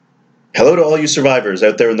Hello to all you survivors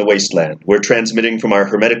out there in the wasteland. We're transmitting from our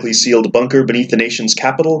hermetically sealed bunker beneath the nation's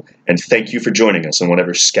capital, and thank you for joining us on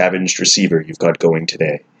whatever scavenged receiver you've got going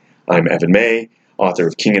today. I'm Evan May, author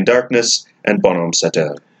of King in Darkness and Bonhomme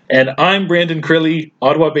Satel. And I'm Brandon Crilly,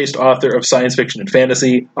 Ottawa-based author of science fiction and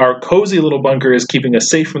fantasy. Our cozy little bunker is keeping us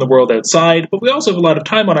safe from the world outside, but we also have a lot of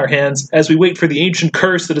time on our hands as we wait for the ancient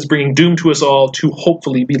curse that is bringing doom to us all to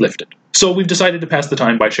hopefully be lifted. So we've decided to pass the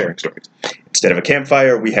time by sharing stories. Instead of a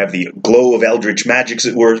campfire, we have the glow of eldritch magics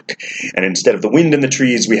at work, and instead of the wind in the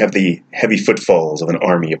trees, we have the heavy footfalls of an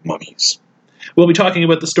army of mummies. We'll be talking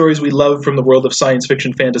about the stories we love from the world of science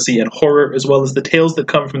fiction, fantasy, and horror, as well as the tales that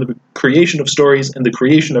come from the creation of stories and the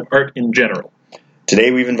creation of art in general.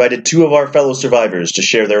 Today we've invited two of our fellow survivors to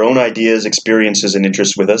share their own ideas, experiences, and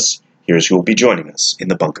interests with us. Here's who will be joining us in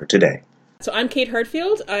the bunker today. So I'm Kate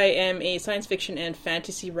Hartfield. I am a science fiction and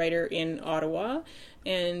fantasy writer in Ottawa.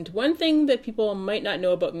 And one thing that people might not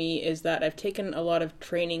know about me is that I've taken a lot of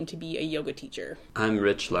training to be a yoga teacher. I'm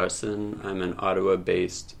Rich Larson. I'm an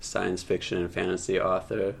Ottawa-based science fiction and fantasy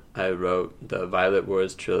author. I wrote the Violet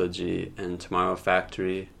Wars trilogy and Tomorrow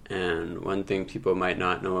Factory. And one thing people might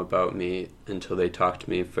not know about me until they talk to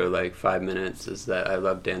me for like 5 minutes is that I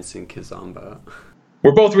love dancing kizomba.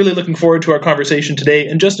 We're both really looking forward to our conversation today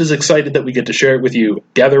and just as excited that we get to share it with you.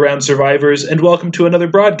 Gather round, survivors, and welcome to another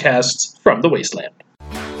broadcast from the Wasteland.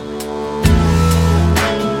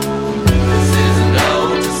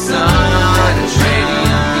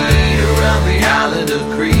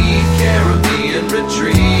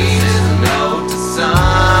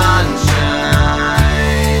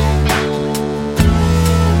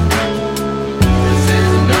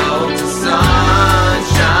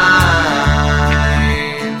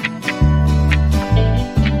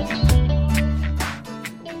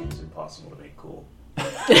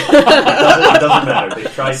 It doesn't matter. They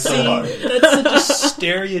tried so hard. That's such a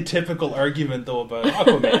stereotypical argument, though, about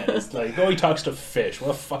Aquaman. It's like, oh, he talks to fish.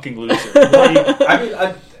 What a fucking loser. Like,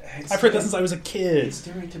 I've heard that since I was a kid. It's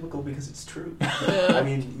stereotypical because it's true. I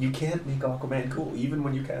mean, you can't make Aquaman cool. Even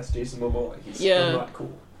when you cast Jason Momoa, he's still not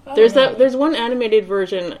cool. There's one animated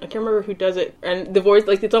version, I can't remember who does it, and the voice,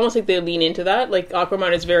 like, it's almost like they lean into that. Like,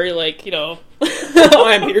 Aquaman is very, like, you know,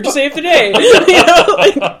 I'm here to save the day. You know,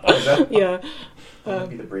 like, yeah. That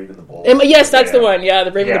might be the Brave and the Bold. Yes, that's the one. Yeah,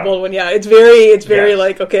 the Brave and the Bold one. Yeah, it's very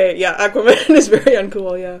like, okay, yeah, Aquaman is very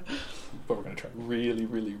uncool. Yeah, but we're gonna try really,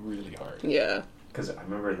 really, really hard. Yeah, because I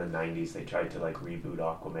remember in the '90s they tried to like reboot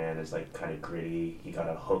Aquaman as like kind of gritty. He got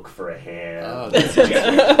a hook for a hand. Oh, that's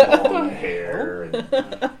long hair.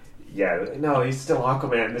 And, yeah, no, he's still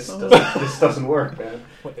Aquaman. This doesn't work, man.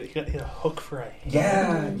 What, he got a hook for a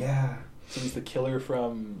hand? Yeah. So he's the killer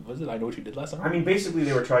from, was it I Know What You Did Last Summer? I mean, basically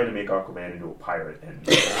they were trying to make Aquaman into a pirate, and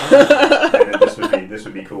this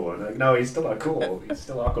would be cool. And like, no, he's still not cool. He's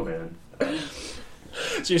still Aquaman.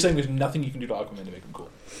 So you're saying there's nothing you can do to Aquaman to make him cool?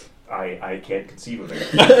 I can't conceive of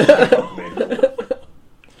anything to make Aquaman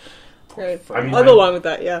cool. right. I mean, I'll go along with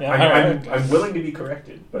that. Yeah, I'm willing to be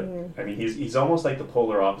corrected, but I mean, he's almost like the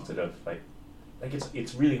polar opposite of like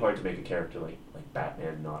it's really hard to make a character like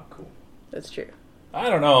Batman not cool. that's true. I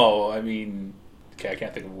don't know. I mean, okay, I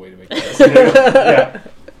can't think of a way to make that. Yeah.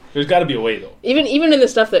 There's got to be a way, though. Even in the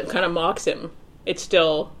stuff that kind of mocks him, it's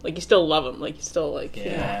still like you still love him. Like you still like.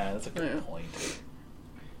 Yeah, that's a good point.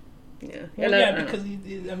 Yeah, well, because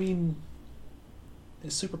I mean,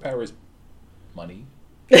 his superpower is money.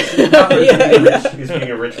 He's being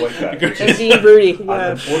a rich white guy. And being broody.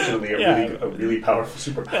 Yeah. Unfortunately, a really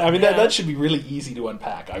powerful superpower. I mean, that should be really easy to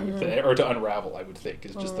unpack, I would think, or to unravel. I would think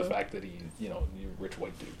is just the fact that he's you're a rich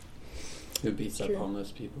white dude who beats up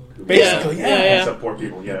homeless people. Basically, yeah. Beats up poor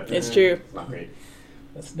people. Yeah, it's true. It's not great.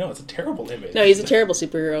 It's a terrible image. No, he's a terrible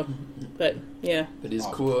superhero. But yeah, but he's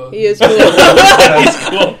cool. He is cool. He's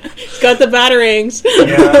cool. He's got the batarangs.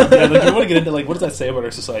 Yeah. Like, you want to get into like what does that say about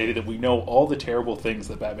our society that we know all the terrible things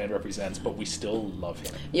that Batman represents, but we still love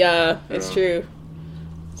him? Yeah, it's true.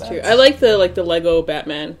 It's true. I like the Lego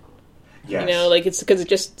Batman. Yes. You know, like it's because it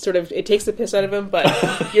just sort of it takes the piss out of him, but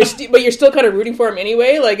you're still kind of rooting for him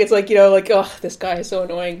anyway. Like it's like like oh, this guy is so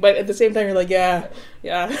annoying, but at the same time you're like yeah,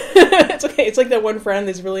 it's okay. It's like that one friend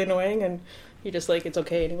that's really annoying, and you're just like it's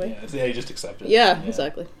okay anyway. Yeah, you just accept it. Yeah,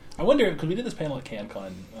 exactly. I wonder because we did this panel at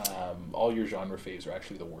CanCon. All your genre faves are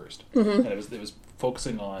actually the worst, and it was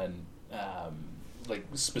focusing on like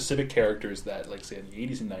specific characters that, like say in the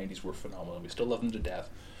 80s and 90s, were phenomenal. We still love them to death,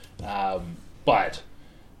 but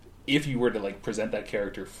if you were to like present that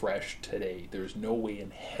character fresh today, there's no way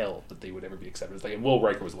in hell that they would ever be accepted. It's like, and Will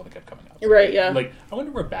Riker was the one that kept coming up. Right, yeah. Like, I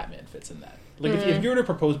wonder where Batman fits in that. Like, if you were to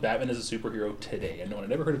propose Batman as a superhero today, and no one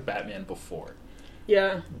had ever heard of Batman before,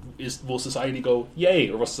 Yeah. Will society go yay,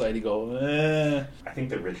 or will society go I think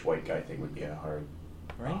the rich white guy thing would be a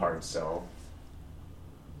hard sell.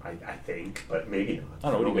 I think, but maybe not.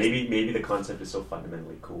 I don't know. Maybe the concept is so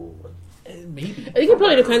fundamentally cool. maybe. I think it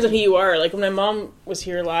probably depends on who you are. Like when my mom was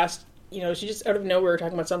here last, she just out of nowhere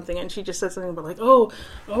talking about something, and she just said something about like, oh,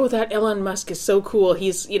 that Elon Musk is so cool.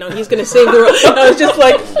 He's going to save the world. And I was just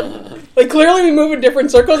like clearly we move in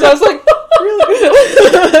different circles. I was like,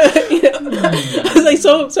 really? I was like,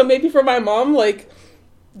 so maybe for my mom, like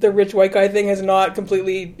the rich white guy thing has not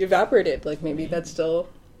completely evaporated. Like maybe that's still.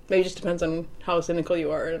 Maybe it just depends on how cynical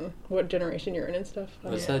you are and what generation you're in and stuff.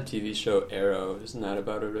 What's that TV show Arrow? Isn't that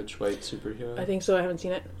about a rich white superhero? I think so. I haven't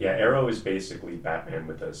seen it. Yeah, Arrow is basically Batman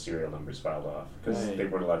with the serial numbers filed off because Right. they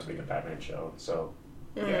weren't allowed to make a Batman show. So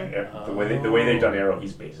yeah, the way they've done Arrow,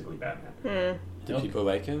 he's basically Batman. Do people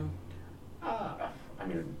like him? I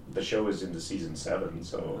mean, the show is into season 7,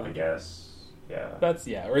 so I guess or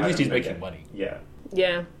Or at least he's making money. Yeah.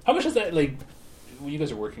 Yeah. How much does that, like, when you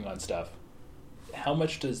guys are working on stuff, how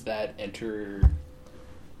much does that enter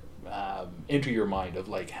your mind of,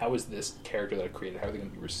 like, how is this character that I created, how are they going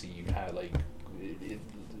to be received? How,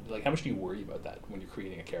 how much do you worry about that when you're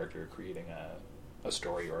creating a character, creating a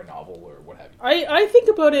story or a novel or what have you? I think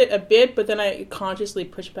about it a bit, but then I consciously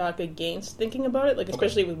push back against thinking about it, like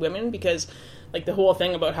especially with women, because like the whole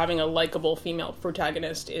thing about having a likable female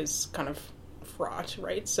protagonist is kind of fraught,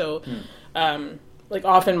 right? So, like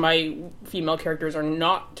often my female characters are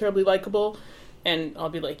not terribly likable, and I'll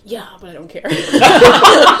be like, yeah, but I don't care.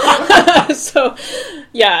 So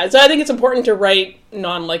I think it's important to write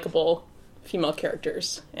non-likable female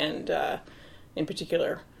characters, and in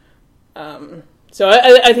particular. So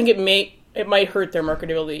I think it might hurt their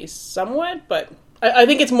marketability somewhat, but I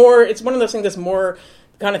think it's one of those things that's more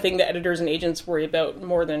the kind of thing that editors and agents worry about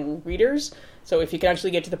more than readers. So if you can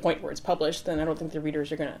actually get to the point where it's published, then I don't think the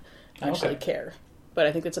readers are going to actually care. But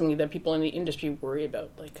I think that's something that people in the industry worry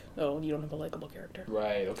about, like, oh, you don't have a likable character.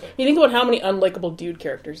 Right, okay. You think about how many unlikable dude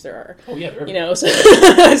characters there are. Oh, yeah, there are.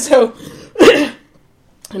 So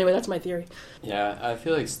anyway, that's my theory. Yeah, I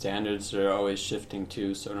feel like standards are always shifting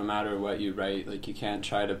too, so no matter what you write, like, you can't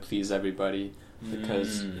try to please everybody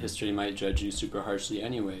because history might judge you super harshly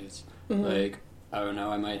anyways. Mm-hmm. Like, I don't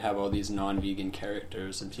know, I might have all these non-vegan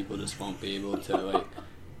characters and people just won't be able to, like,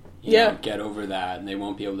 you know, get over that, and they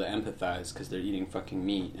won't be able to empathize because they're eating fucking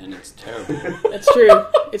meat, and it's terrible. That's true.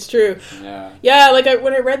 It's true. Yeah. Yeah, like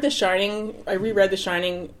when I read The Shining, I reread The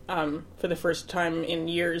Shining for the first time in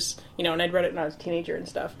years, and I'd read it when I was a teenager and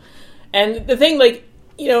stuff. And the thing, like,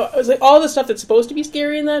 I was like, all the stuff that's supposed to be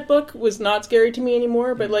scary in that book was not scary to me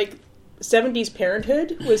anymore, but like 70s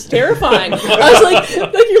parenthood was terrifying. I was like you're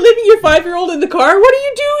leaving your 5-year-old in the car? What are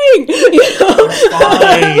you doing?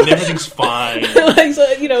 Fine, everything's fine. Like, so,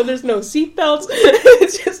 there's no seatbelts.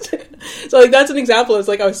 It's just so like that's an example. It's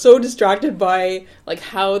like I was so distracted by like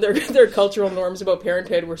how their cultural norms about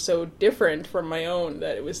parenthood were so different from my own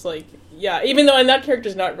that it was like, yeah, even though and that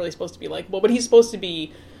character's not really supposed to be likable, but he's supposed to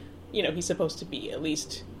be, he's supposed to be at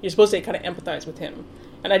least you're supposed to kind of empathize with him.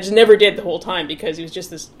 And I just never did the whole time because he was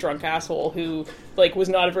just this drunk asshole who, like, was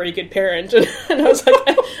not a very good parent. And I was like,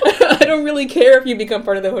 I don't really care if you become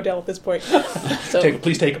part of the hotel at this point. So,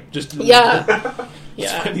 Please take him. Just yeah.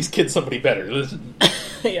 Let's find these kids somebody better. Listen.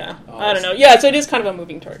 Yeah. I don't know. Yeah, so it is kind of a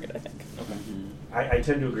moving target, I think. I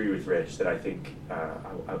tend to agree with Rich that I think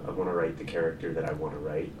I want to write the character that I want to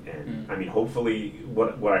write. And, I mean, hopefully,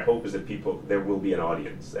 what I hope is that there will be an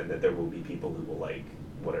audience and that there will be people who will like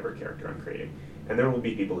whatever character I'm creating. And there will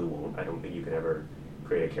be people who won't. I don't think you can ever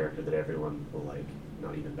create a character that everyone will like,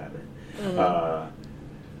 not even Batman.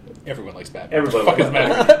 Everyone likes Batman. Everyone likes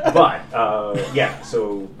Batman. But,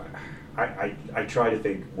 so I try to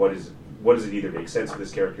think, what does it either make sense for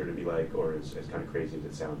this character to be like, or as kind of crazy as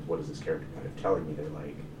it sounds, what is this character kind of telling me they're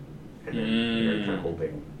like? And then you're kind of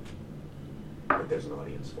hoping that there's an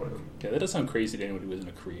audience for them. Yeah, that does sound crazy to anyone who isn't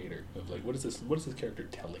a creator. Of like, what is this character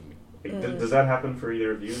telling me? Does that happen for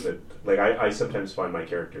either of you? That like I sometimes find my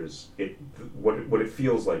characters what it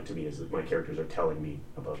feels like to me is that my characters are telling me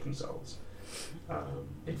about themselves.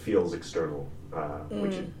 It feels external,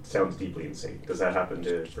 which sounds deeply insane. Does that happen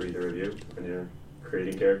for either of you when you're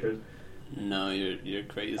creating characters? No, you're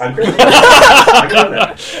crazy. I'm crazy. I know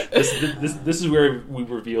that. This is where we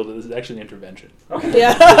reveal that this is actually an intervention. Okay.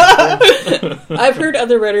 Yeah. I've heard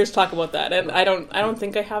other writers talk about that, and I don't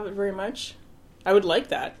think I have it very much. I would like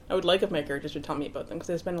that. I would like if my characters would tell me about them, because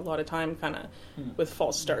I spend a lot of time kind of with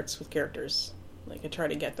false starts with characters. Like I try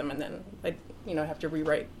to get them, and then I have to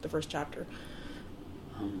rewrite the first chapter.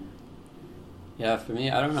 Yeah, for me,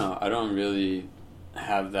 I don't know. I don't really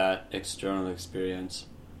have that external experience.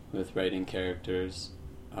 with writing characters.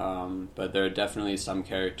 But there are definitely some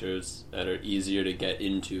characters that are easier to get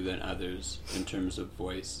into than others in terms of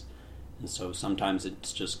voice. And so sometimes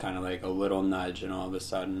it's just kind of like a little nudge, and all of a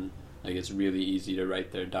sudden, like, it's really easy to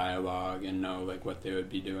write their dialogue and know, like, what they would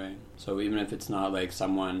be doing. So even if it's not, like,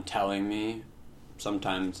 someone telling me,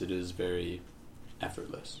 sometimes it is very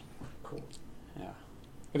effortless. Cool. Yeah. Are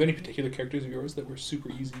there any particular characters of yours that were super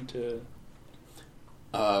easy to...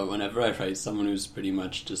 Whenever I write someone who's pretty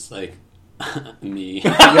much just, like, me.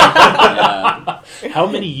 Yeah. How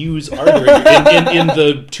many yous are there in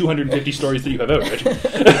the 250 stories that you have out, Rich?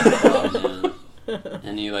 Oh, man.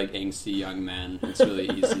 Any, like, angsty young man, it's really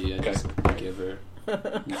easy. I just give her.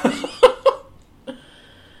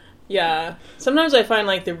 Yeah. Sometimes I find,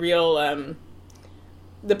 like, the real,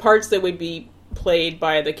 the parts that would be played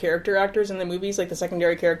by the character actors in the movies, like the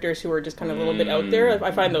secondary characters who are just kind of a little bit out there,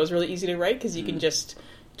 I find those really easy to write, because you can just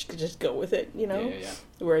go with it, you know? Yeah.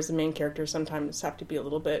 Whereas the main characters sometimes have to be a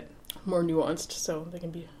little bit more nuanced, so they can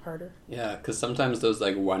be harder. Yeah, because sometimes those,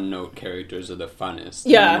 like, one-note characters are the funnest.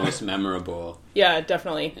 Yeah. And the most memorable. Yeah,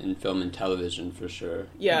 definitely. In film and television, for sure.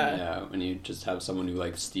 Yeah. Yeah, when you just have someone who,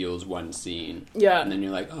 like, steals one scene. Yeah. And then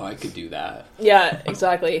you're like, oh, I could do that. Yeah,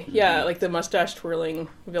 exactly. Yeah, like the mustache twirling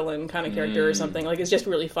villain kind of character or something. Like, it's just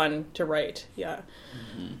really fun to write. Yeah.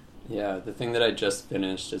 Yeah, the thing that I just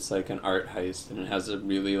finished, it's like an art heist, and it has a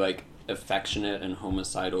really, like, affectionate and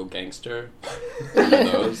homicidal gangster. One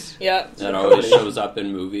of those. Yeah. That always shows up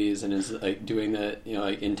in movies and is, like, doing the, you know,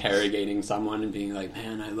 like, interrogating someone and being like,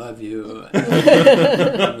 man, I love you.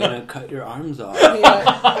 I'm gonna cut your arms off.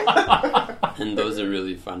 Yeah. And those are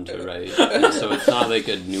really fun to write. And so it's not like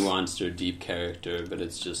a nuanced or deep character, but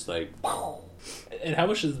it's just like... And how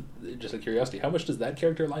much is, just a curiosity, how much does that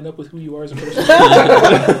character line up with who you are as a person?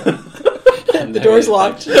 The door's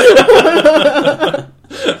locked.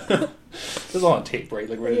 This is all on tape, right?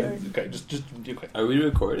 Like, okay, just do quick. Are we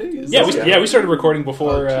recording? Is Yeah, this- we started recording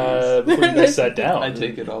before before you guys sat down. I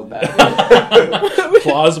take it all back.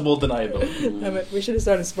 Plausible deniability. We should have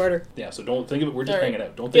started smarter. Yeah, so don't think of it. We're just All right. hanging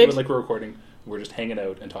out. Don't think of it like we're recording. We're just hanging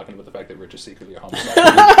out and talking about the fact that Rich is secretly a homicide.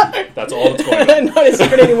 That's all that's going on. Not a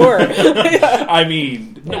secret anymore. Yeah. I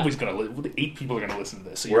mean, nobody's going to... 8 people are going to listen to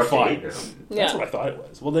this, so We're you're up to fine. 8 now. That's Yeah. what I thought it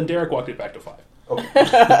was. Well, then Derek walked it back to 5. Okay.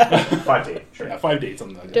 5 to 8, sure. Yeah, 5 dates,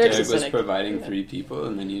 something like that. Derek's Derek a was cynic. providing 3 people,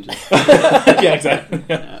 and then you just... Yeah, exactly.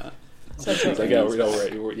 Yeah. Sounds It's right. like,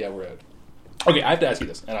 yeah, we're out. Okay, I have to ask you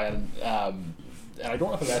this, and I don't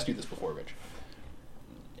know if I've asked you this before, Rich.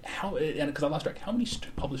 Because I lost track, how many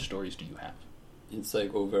published stories do you have? It's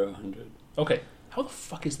like over 100. Okay, how the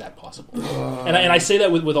fuck is that possible? And I say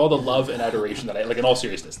that with all the love and adoration that I like. In all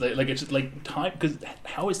seriousness, like it's just like time. Because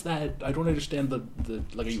how is that? I don't understand the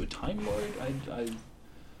like. Are you a time lord?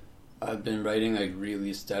 I've been writing, like,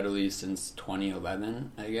 really steadily since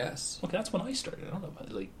 2011, I guess. Okay, that's when I started. I don't know,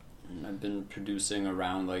 but, like, And I've been producing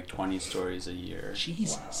around, like, 20 stories a year.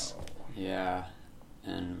 Jesus. Yeah,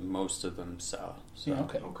 and most of them sell. So. Yeah,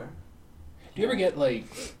 okay. Okay. Do you ever get like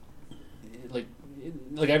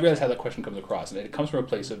I realize how that question comes across, and it comes from a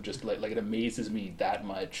place of just like it amazes me that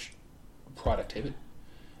much productivity.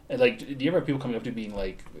 And like, do you ever have people coming up to you being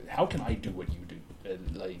like, "How can I do what you do?"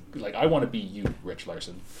 And like I want to be you, Rich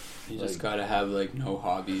Larson. You Like- just gotta have, like, no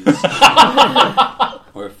hobbies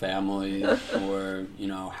or family or, you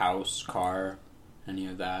know, house, car, any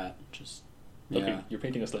of that. Just, Okay, yeah. you're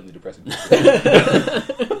painting a slightly depressing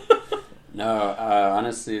picture. No,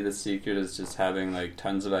 honestly, the secret is just having, like,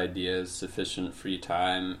 tons of ideas, sufficient free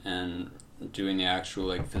time, and doing the actual,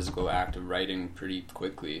 like, physical act of writing pretty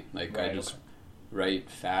quickly. Like, Right, I just okay. write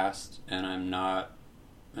fast, and I'm not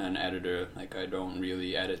an editor. Like, I don't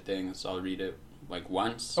really edit things. I'll read it, like,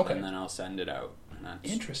 once, Okay. and then I'll send it out. And that's,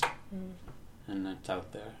 Interesting. and that's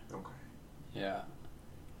out there. Okay. Yeah.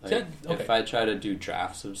 So Like, that- okay. if I try to do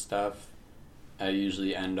drafts of stuff, I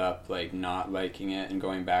usually end up, like, not liking it and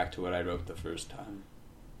going back to what I wrote the first time.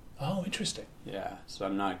 Oh, interesting. Yeah, so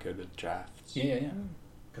I'm not good with drafts. Yeah.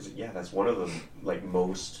 Because, that's one of the, like,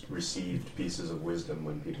 most received pieces of wisdom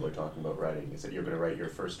when people are talking about writing, is that you're going to write your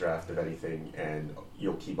first draft of anything and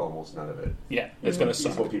you'll keep almost none of it. Yeah, it's gonna Is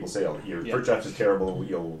suck. what people say. Your Yeah. first draft is terrible,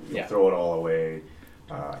 you'll Yeah. throw it all away.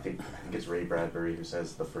 I think it's Ray Bradbury who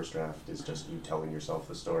says the first draft is just you telling yourself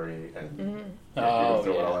the story and you're Oh,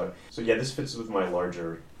 throw it all yeah. out. So this fits with my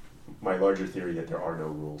larger theory that there are no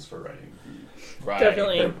rules for writing Right.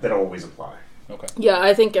 Definitely. that always apply. Okay. Yeah,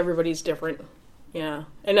 I think everybody's different. Yeah,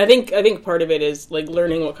 and I think part of it is like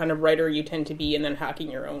learning what kind of writer you tend to be, and then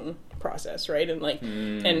hacking your own process, right? And like,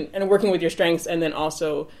 and working with your strengths, and then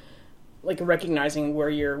also like recognizing where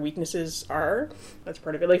your weaknesses are. That's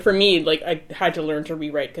part of it. Like for me, like I had to learn to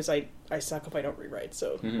rewrite because I suck if I don't rewrite.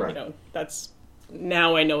 So Right. that's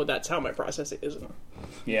now I know that's how my process is.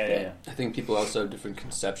 Yeah. I think people also have different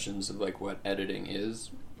conceptions of like what editing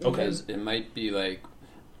is. Okay. Because it might be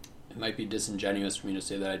disingenuous for me to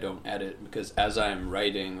say that I don't edit, because as I'm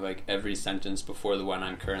writing, like every sentence before the one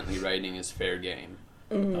I'm currently writing is fair game.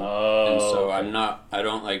 Oh. And so I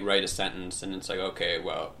don't like write a sentence and it's like, okay,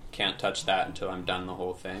 well, can't touch that until I'm done the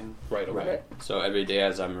whole thing. Right. Okay. Right. So every day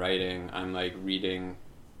as I'm writing, I'm like reading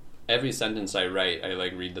every sentence I write. I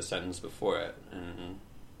like read the sentence before it, and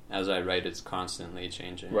as I write, it's constantly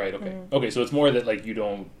changing. Right. Okay. Okay. So it's more that like you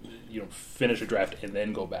don't finish a draft and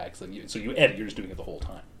then go back. So you edit. You're just doing it the whole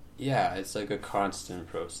time. Yeah, it's like a constant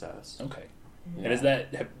process. Okay. Yeah. And is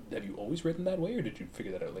that have you always written that way, or did you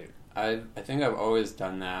figure that out later? I think I've always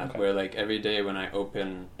done that, Okay. where like every day when I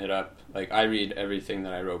open it up, like I read everything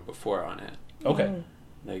that I wrote before on it. Okay.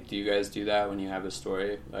 Like, do you guys do that when you have a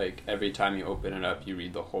story? Like every time you open it up, you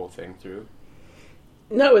read the whole thing through?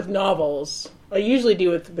 Not with novels. I usually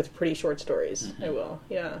do with pretty short stories. I will.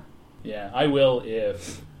 Yeah. Yeah, I will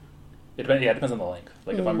if it depends. Yeah, it depends on the length.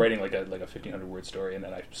 Like if I'm writing like a 1,500 word story and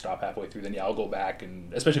then I stop halfway through, then I'll go back,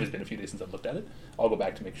 and especially if it's been a few days since I've looked at it, I'll go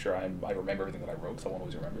back to make sure I remember everything that I wrote, because I won't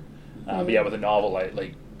always remember. But yeah, with a novel,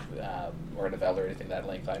 or a novella or anything that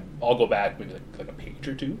length, I'll go back maybe like a page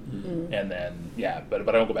or two, and then but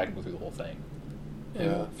I don't go back and go through the whole thing.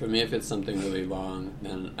 Yeah, for me, if it's something really long,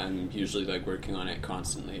 then I'm usually like working on it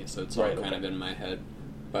constantly, so it's all Right, kind okay. of in my head.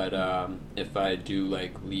 But if I do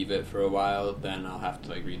like leave it for a while, then I'll have to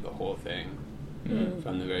like read the whole thing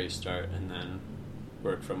from the very start, and then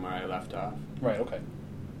work from where I left off. Right. Okay.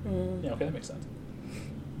 Yeah. Okay, that makes sense.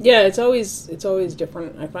 Yeah, it's always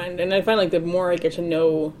different, I find. And I find like the more I get to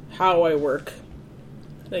know how I work,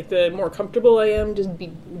 like the more comfortable I am just be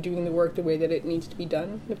doing the work the way that it needs to be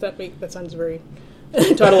done. If that sounds very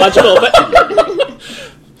tautological, but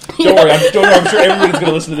Don't worry. I'm sure everyone's going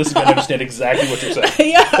to listen to this and understand exactly what you're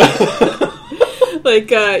saying. yeah.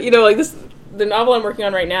 Like like this, the novel I'm working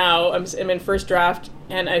on right now, I'm in first draft,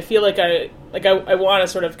 and I feel like I want a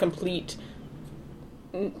sort of complete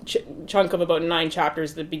chunk of about 9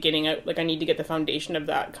 chapters at the beginning. I need to get the foundation of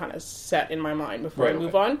that kind of set in my mind before I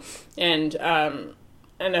move on,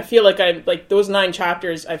 and I feel like those 9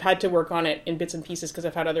 chapters, I've had to work on it in bits and pieces because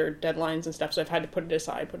I've had other deadlines and stuff, so I've had to put it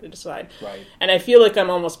aside. Right. And I feel like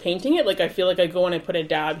I'm almost painting it. Like I feel like I go in and put a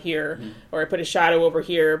dab here, or I put a shadow over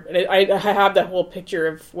here. And I have that whole picture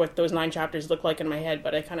of what those 9 chapters look like in my head,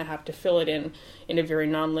 but I kind of have to fill it in a very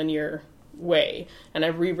nonlinear way. And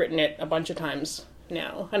I've rewritten it a bunch of times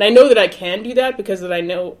now. And I know that I can do that because I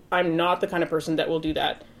know I'm not the kind of person that will do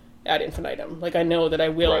that ad infinitum. Like I know that I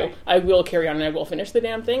will carry on and I will finish the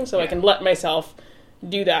damn thing, so I can let myself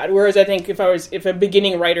do that. Whereas I think if a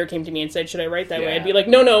beginning writer came to me and said, should I write that way? I'd be like,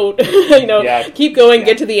 no, keep going,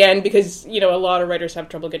 get to the end, because, a lot of writers have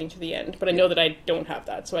trouble getting to the end. But I know that I don't have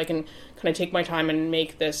that, so I can kind of take my time and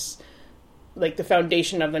make this, like, the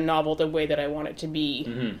foundation of the novel the way that I want it to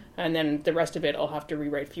be. And then the rest of it I'll have to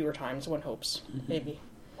rewrite fewer times, one hopes, maybe.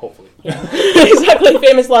 Hopefully. Exactly,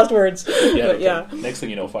 famous last words. Yeah. But, Next thing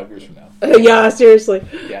you know, 5 years from now. yeah, seriously.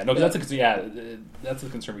 Yeah, no, because that's the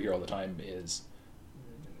concern we hear all the time is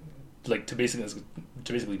like to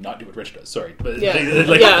basically not do what Rich does. Sorry, but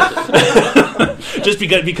just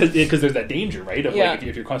because there's that danger, right? Of like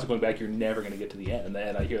if you're constantly going back, you're never going to get to the end.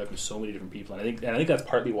 And I hear that from so many different people, and I think that's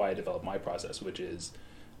partly why I developed my process, which is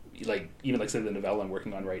like even like say the novella I'm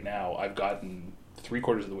working on right now, I've gotten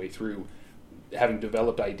 3/4 of the way through. Having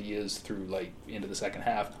developed ideas through like into the second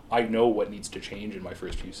half, I know what needs to change in my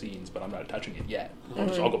first few scenes, but I'm not touching it yet.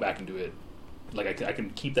 I'll go back and do it. Like I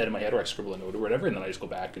can keep that in my head, or I scribble a note or whatever, and then I just go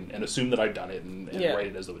back and assume that I've done it and write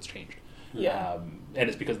it as though it's changed. Yeah. And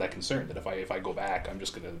it's because of that concern that if I go back, I'm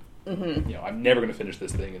just gonna, I'm never gonna finish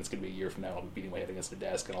this thing, and it's gonna be a year from now. I'll be beating my head against the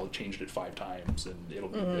desk, and I'll have changed it 5 times, and it'll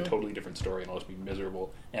be a totally different story, and I'll just be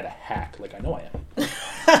miserable and a hack, like I know I am.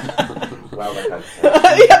 Wow, that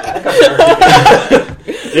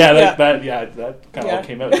that kind of all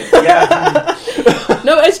came out.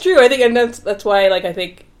 No, it's true. I think, and that's why, like, I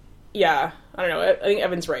think, I don't know. I think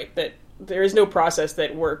Evan's right that there is no process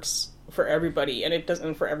that works for everybody, and it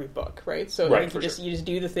doesn't for every book, right? So I think you just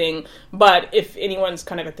do the thing. But if anyone's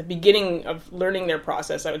kind of at the beginning of learning their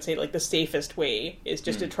process, I would say like the safest way is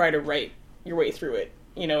just to try to write your way through it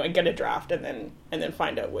and get a draft and then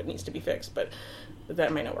find out what needs to be fixed. But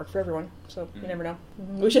that might not work for everyone, so you never know.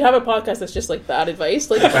 We should have a podcast that's just like bad advice,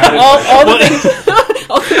 like all the things,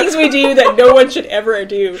 all the things we do that no one should ever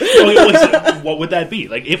do. What would that be?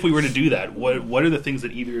 Like, if we were to do that, what are the things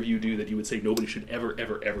that either of you do that you would say nobody should ever,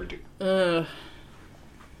 ever, ever do?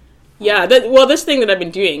 This thing that I've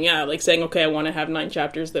been doing, like saying, okay, I want to have 9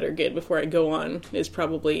 chapters that are good before I go on, is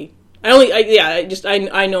probably.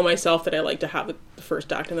 I know myself that I like to have the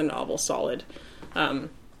first act of the novel solid,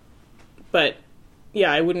 but. Yeah,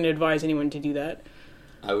 I wouldn't advise anyone to do that.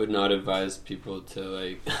 I would not advise people to,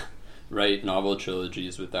 like, write novel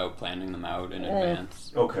trilogies without planning them out in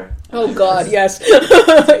advance. Okay. Oh, God, yes.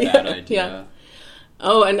 It's a bad idea. Yeah.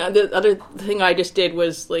 Oh, and the other thing I just did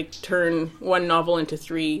was, like, turn one novel into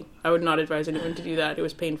 3. I would not advise anyone to do that. It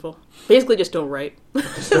was painful. Basically, just don't write.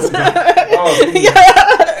 It's safer that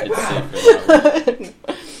way.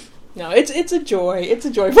 No, it's a joy. It's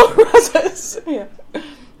a joyful process. Yeah.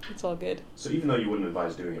 It's all good. So even though you wouldn't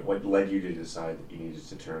advise doing it, what led you to decide that you needed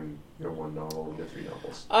to turn your one novel into 3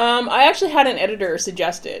 novels? I actually had an editor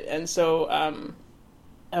suggest it, and so,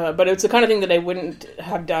 but it's the kind of thing that I wouldn't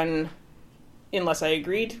have done unless I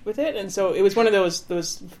agreed with it, and so it was one of those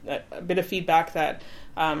a bit of feedback that,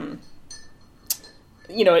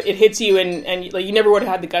 it hits you, and like you never would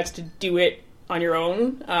have had the guts to do it on your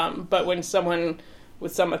own, but when someone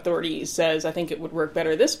with some authority says, I think it would work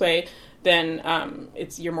better this way, then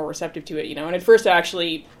you're more receptive to it, And at first, I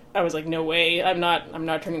was like, no way, I'm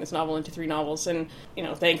not turning this novel into 3 novels, and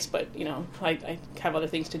thanks, but I have other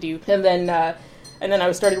things to do. And then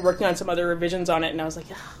I started working on some other revisions on it, and I was like,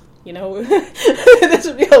 this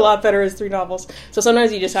would be a lot better as 3 novels. So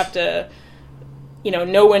sometimes you just have to,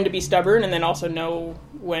 know when to be stubborn, and then also know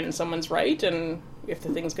when someone's right, and if the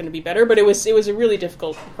thing's going to be better. But it was a really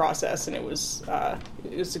difficult process, and it was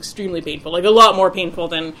extremely painful, like a lot more painful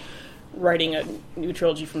than writing a new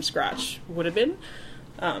trilogy from scratch would have been.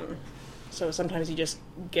 So sometimes you just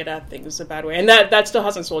get at things a bad way, and that still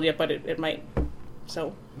hasn't sold yet, but it might.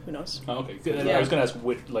 So who knows? Oh, okay, good. Yeah. I was going to ask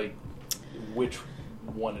which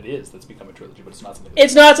one it is that's become a trilogy, but it's not something.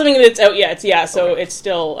 It's not something that's out yet. So okay. It's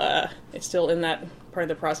still in that part of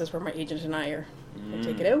the process where my agent and I will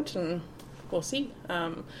take it out, and we'll see.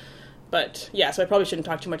 But yeah, so I probably shouldn't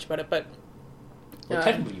talk too much about it. But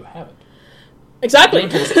technically, you haven't. Exactly.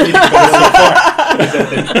 One,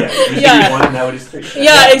 and now it is 3.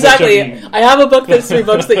 Yeah, exactly. I have a book that's 3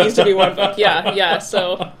 books that used to be 1 book. Yeah.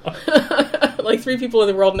 So, like 3 people in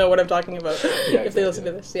the world know what I'm talking about if they listen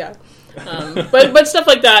to this. Yeah. But stuff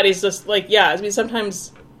like that is just like, I mean,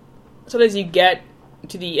 sometimes you get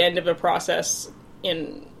to the end of a process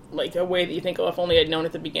in like a way that you think, oh, if only I'd known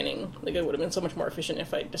at the beginning, like it would have been so much more efficient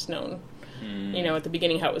if I'd just known, at the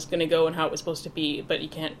beginning how it was going to go and how it was supposed to be. But you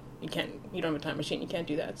don't have a time machine. You can't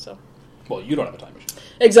do that. So. Well, you don't have a time machine.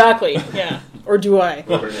 Exactly. Yeah. Or do I?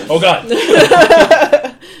 Oh God.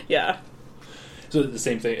 Yeah. So the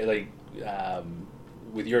same thing, like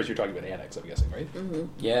with yours, you're talking about Annex, I'm guessing, right? Mm-hmm.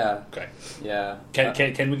 Yeah. Okay. Yeah.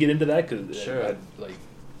 Can we get into that? 'Cause sure.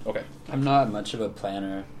 Okay. I'm not much of a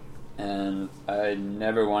planner, and I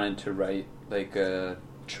never wanted to write like a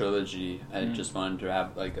trilogy. I just wanted to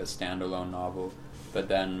have like a standalone novel. But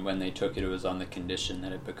then when they took it, it was on the condition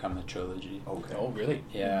that it become a trilogy. Okay. Oh, really?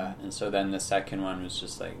 Yeah. And so then the second one was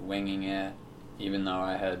just like winging it, even though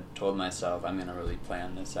I had told myself I'm going to really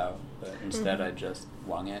plan this out. But instead I just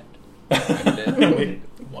wung it.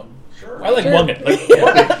 Sure. I like wung it.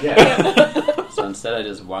 Yeah. So instead I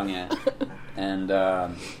just wung it. And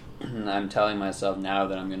I'm telling myself now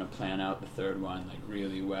that I'm going to plan out the third one like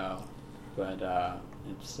really well. But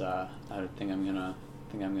it's I think I'm going to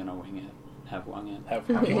wing it. Have wung it.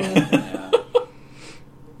 Yeah.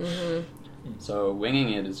 Mm-hmm. So winging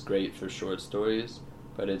it is great for short stories,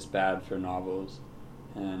 but it's bad for novels,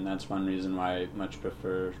 and that's one reason why I much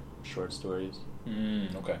prefer short stories.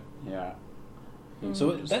 Okay. Yeah.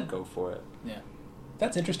 So just go for it. Yeah.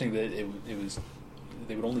 That's interesting that it was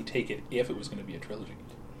they would only take it if it was going to be a trilogy.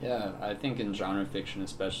 Yeah, I think in genre fiction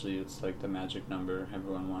especially, it's like the magic number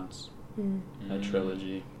everyone wants. A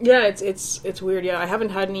trilogy. Yeah, it's weird. Yeah, I haven't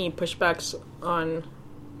had any pushbacks on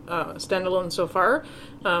standalone so far,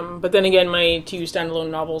 but then again, my 2 standalone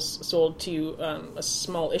novels sold to a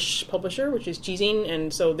small-ish publisher, which is Cheezing,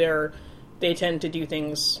 and so they tend to do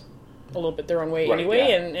things a little bit their own way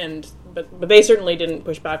anyway, but they certainly didn't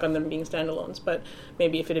push back on them being standalones. But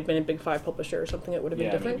maybe if it had been a big 5 publisher or something, it would have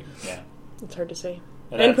been different. Maybe. Yeah, it's hard to say,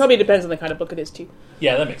 and it probably depends on the kind of book it is too.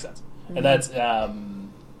 Yeah, that makes sense. And that's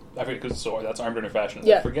I forget, because that's Armed Under Fashion.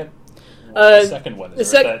 Yeah. I forget The second one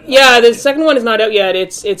is the second one is not out yet.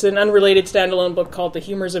 It's an unrelated standalone book called The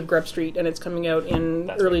Humors of Grub Street, and it's coming out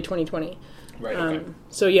in early 2020. Right. Okay.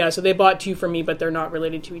 So they bought two from me, but they're not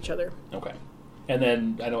related to each other. Okay. And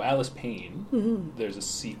then I know Alice Payne. There's a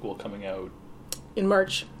sequel coming out In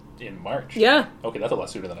March. in March. Yeah. Okay, that's a lot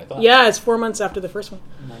sooner than I thought. Yeah, it's 4 months after the first one.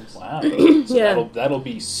 Nice. Wow. So Yeah. that'll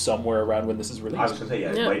be somewhere around when this is released. I was going to say,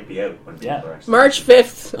 it Yeah. might be out when people are actually... March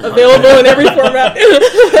 5th, available in every format. No,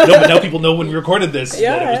 but now people know when we recorded this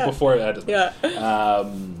that it was Yeah. before. Yeah.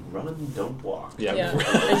 Run, don't walk. Yeah.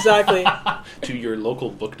 Yeah, exactly. To your local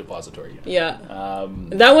book depository. Yeah. Um,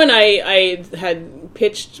 That one I had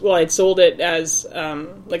pitched, I'd sold it as, I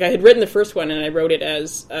had written the first one and I wrote it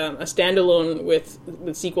as a standalone with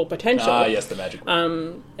sequel potential. yes, the magic.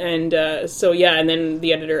 And then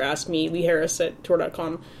the editor asked me, Lee Harris at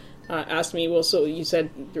Tor.com, asked me, well, so you said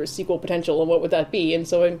there was sequel potential, and what would that be? And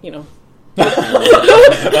so, I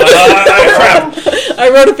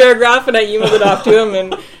wrote a paragraph and I emailed it off to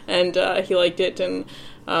him, and he liked it, and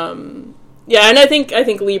and I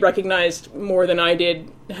think Lee recognized more than I did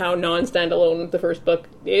how non-standalone the first book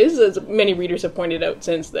is, as many readers have pointed out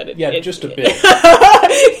since that. Just a bit.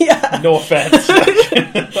 Yeah. No offense.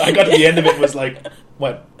 I got to the end of it, was like,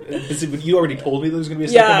 what? You already told me there was going to be a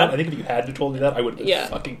second one. I think if you hadn't told me that, I would have been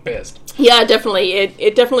fucking pissed. Yeah, definitely.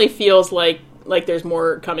 It definitely feels like there's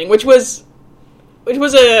more coming, which was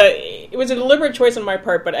a deliberate choice on my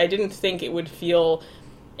part, but I didn't think it would feel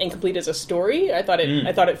incomplete as a story. I thought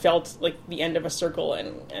it felt like the end of a circle,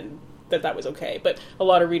 and that was okay. But a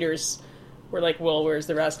lot of readers were like, "Well, where's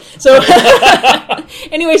the rest?" So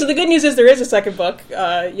anyway, so the good news is there is a second book.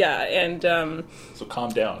 So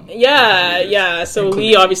calm down. Yeah. So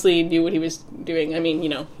Lee obviously knew what he was doing. I mean,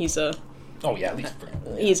 he's a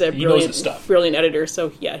he's a brilliant editor.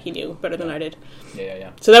 So yeah, he knew better than I did. Yeah.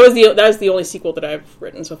 So that was the only sequel that I've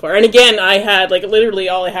written so far. And again, I had literally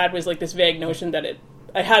all I had was this vague notion that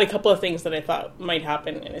I had a couple of things that I thought might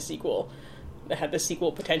happen in a sequel that had the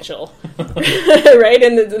sequel potential, right?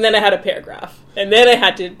 And then I had a paragraph, and then I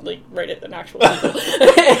had to write it an actual sequel.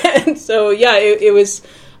 And so it was,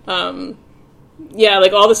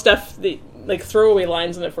 all the stuff that. Throwaway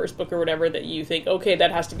lines in the first book or whatever that you think, okay,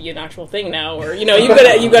 that has to be an actual thing now, or you've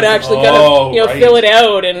got to actually fill it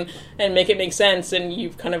out and make it make sense, and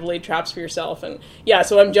you've kind of laid traps for yourself. And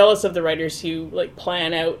so I'm jealous of the writers who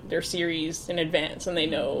plan out their series in advance, and they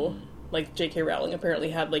know, J.K. Rowling apparently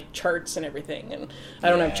had charts and everything, and I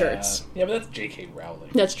don't have charts. Yeah, but that's J.K. Rowling.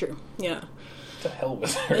 That's true. Yeah. To hell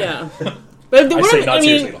with her. Yeah. But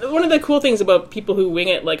seriously. one of the cool things about people who wing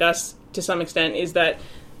it like us to some extent is that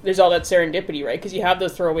there's all that serendipity, right? Because you have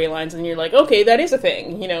those throwaway lines, and you're like, okay, that is a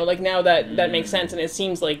thing. Now that makes sense, and it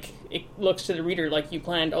seems like it looks to the reader like you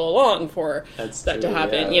planned all along for that to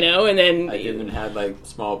happen, And then I even had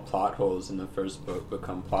small plot holes in the first book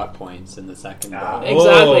become plot points in the second book.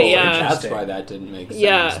 Exactly, yeah. That's why that didn't make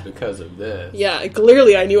sense because of this. Yeah,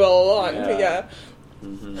 clearly I knew all along. Yeah.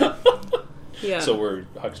 Mm-hmm. Yeah. So we're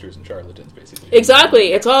hucksters and charlatans, basically.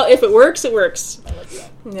 Exactly. It's all, if it works, it works. I like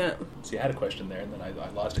that. Yeah. See, I had a question there, and then I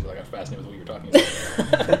lost it because I got fascinated with what you were talking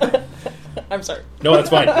about. I'm sorry. No,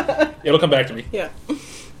 that's fine. It'll come back to me. Yeah.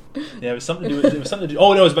 Yeah, it was something to do.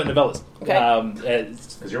 Oh no, it was about novellas. Okay.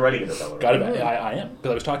 Because you're writing a novella. Got it. I am,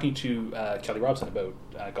 because I was talking to Kelly Robson about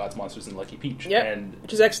God's Monsters and Lucky Peach. Yeah.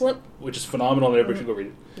 Which is excellent. Which is phenomenal, and everybody should go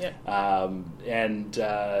read Yeah. it.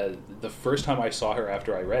 The first time I saw her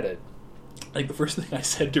after I read it, the first thing I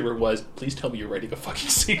said to her was, "Please tell me you're writing a fucking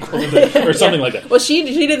sequel," or something like that. Well, she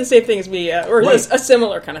did the same thing as me, or right. a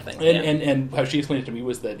similar kind of thing. And how she explained it to me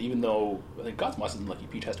was that even though I think God's Monsters and Lucky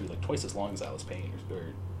Peach has to be twice as long as Alice Payne,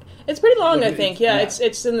 it's pretty long, I think. Yeah,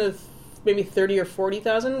 it's in the maybe 30 or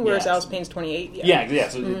 40,000, whereas Alice Payne's 28. Yeah.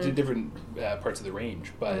 So different parts of the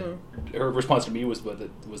range, but her response to me was that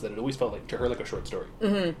it always felt to her like a short story,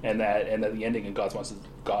 and that the ending in God's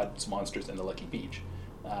Monsters and the Lucky Peach,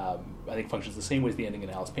 I think functions the same way as the ending in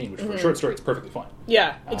Alice Payne, which for a short story it's perfectly fine.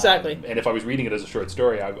 Yeah, exactly. And if I was reading it as a short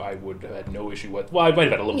story, I would have had no issue with. Well, I might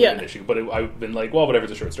have had a little bit of an issue, but I've been like, well, whatever,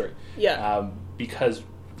 it's a short story. Yeah. Because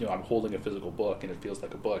I'm holding a physical book and it feels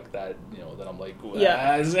like a book that that I'm like,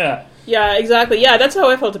 yeah, exactly. Yeah, that's how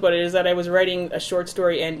I felt about it. Is that I was writing a short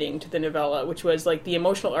story ending to the novella, which was the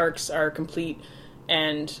emotional arcs are complete,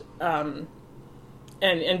 and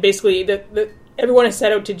basically everyone has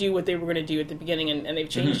set out to do what they were going to do at the beginning, and they've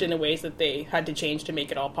changed in the ways that they had to change to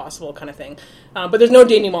make it all possible, kind of thing. But there's no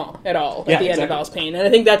denouement at all at the end of Alice Payne, and I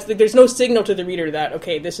think there's no signal to the reader that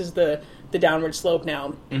okay, this is the downward slope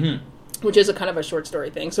now. which is a kind of a short story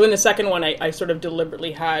thing. So in the second one, I sort of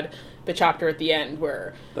deliberately had the chapter at the end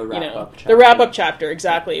where The wrap-up chapter. the wrap-up chapter,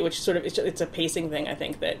 exactly, which sort of it's a pacing thing. I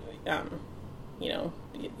think that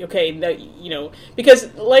okay, that,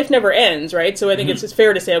 because life never ends, right? So I think it's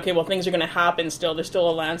fair to say, okay, well, things are going to happen still. There's still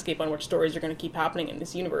a landscape on which stories are going to keep happening in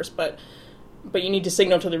this universe, but you need to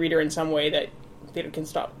signal to the reader in some way that they can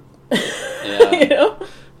stop. Yeah.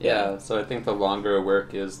 Yeah, so I think the longer a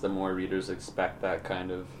work is, the more readers expect that kind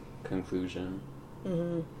of conclusion.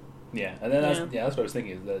 Mm-hmm. Yeah, and then that's what I was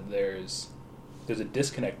thinking, is that there's a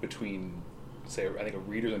disconnect between, say, I think a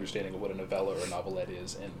reader's understanding of what a novella or a novelette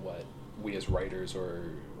is and what we as writers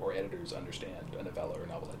or editors understand a novella or a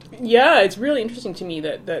novelette to be. Yeah, it's really interesting to me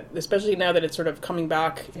that especially now that it's sort of coming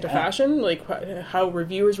back into fashion, like how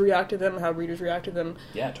reviewers react to them, how readers react to them.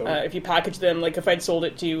 Yeah, totally. If you package them, like if I'd sold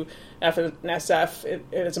it to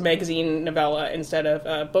FNSF as a magazine novella instead of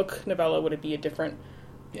a book novella, would it be a different...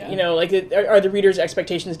 Yeah. Are the readers'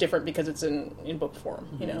 expectations different because it's in book form?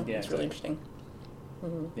 Yeah, it's really interesting.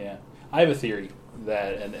 Mm-hmm. Yeah. I have a theory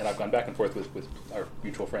that, and I've gone back and forth with our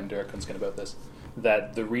mutual friend Derek Kunskin about this,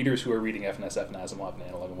 that the readers who are reading FNSF and Asimov and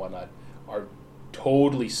Analog and whatnot are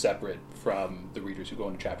totally separate from the readers who go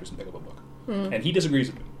into chapters and pick up a book. Mm. And he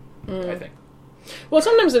disagrees with me, I think. Well,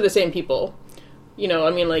 sometimes they're the same people.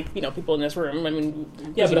 People in this room.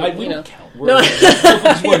 Yeah, but we don't count. We're, no.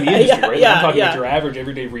 we're in the industry, right? Yeah, I'm talking about your average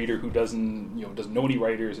everyday reader who doesn't know any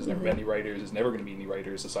writers, has never met any writers, is never going to meet any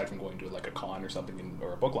writers aside from going to like a con or something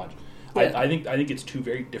or a book launch. Yeah. I think it's two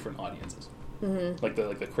very different audiences. Mm-hmm. Like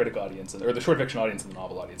the critic audience or the short fiction audience and the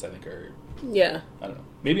novel audience, I think are. Yeah. I don't know.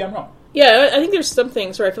 Maybe I'm wrong. Yeah, I think there's some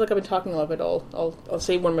things where I feel like I've been talking a lot, but I'll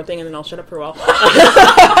say one more thing and then I'll shut up for a while.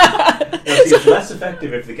 It's less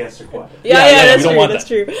effective if the guests are quiet. Yeah, we don't want that's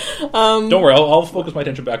that. true. Don't worry, I'll focus my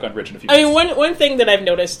attention back on Rich in a few minutes. I mean, one thing that I've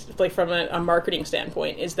noticed, like from a marketing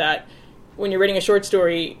standpoint, is that when you're writing a short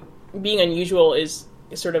story, being unusual is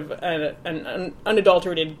sort of an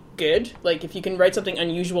unadulterated good. Like if you can write something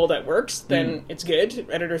unusual that works, then it's good.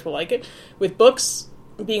 Editors will like it. With books,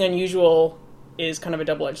 being unusual is kind of a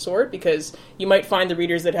double-edged sword because you might find the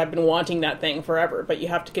readers that have been wanting that thing forever, but you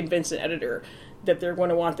have to convince an editor that they're going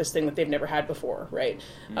to want this thing that they've never had before, right?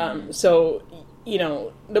 So,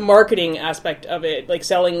 the marketing aspect of it, like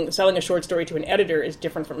selling a short story to an editor is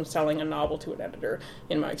different from selling a novel to an editor,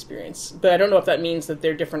 in my experience. But I don't know if that means that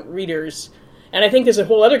they're different readers. And I think there's a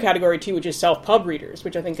whole other category, too, which is self-pub readers,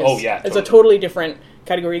 which I think is a totally different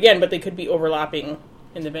category again, but they could be overlapping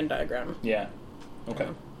in the Venn diagram. Yeah. Okay.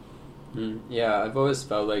 Yeah, I've always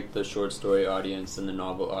felt like the short story audience and the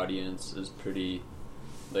novel audience is pretty,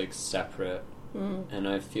 separate. And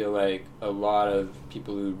I feel like a lot of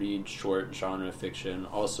people who read short genre fiction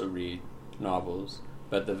also read novels,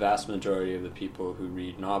 but the vast majority of the people who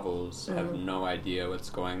read novels have no idea what's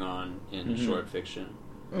going on in short fiction.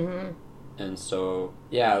 And so,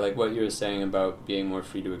 yeah, like what you were saying about being more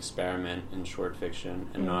free to experiment in short fiction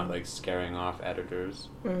and not, scaring off editors.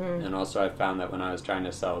 And also I found that when I was trying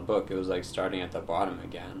to sell a book, it was like starting at the bottom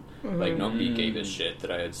again. Like, nobody gave a shit that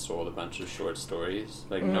I had sold a bunch of short stories.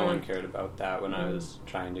 Like, no one cared about that when I was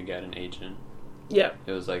trying to get an agent. Yeah.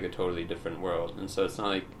 It was like a totally different world. And so it's not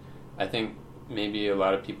like... I think maybe a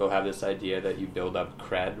lot of people have this idea that you build up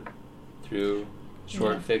cred through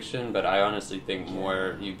short fiction, but I honestly think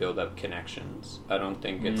more you build up connections. I don't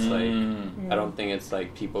think it's I don't think it's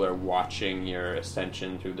like people are watching your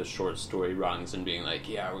ascension through the short story rungs and being like,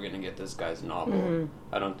 yeah, we're gonna get this guy's novel.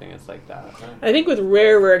 I don't think it's like that. I think with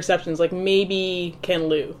rare exceptions, like maybe Ken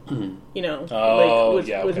Liu,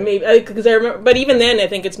 with maybe, because I remember, but even then I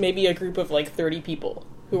think it's maybe a group of 30 people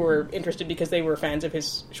who were interested because they were fans of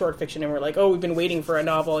his short fiction and were like, oh, we've been waiting for a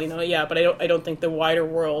novel, but I don't think the wider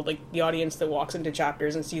world, like the audience that walks into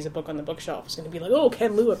chapters and sees a book on the bookshelf is going to be like, oh,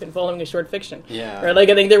 Ken Liu, I've been following his short fiction. Yeah. Right?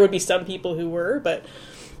 I think there would be some people who were, but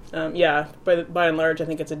by and large, I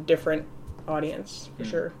think it's a different audience, for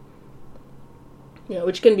sure. Yeah,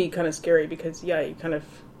 which can be kind of scary because, you kind of,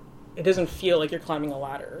 it doesn't feel like you're climbing a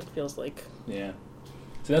ladder. It feels like... Yeah.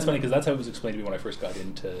 So that's funny because that's how it was explained to me when I first got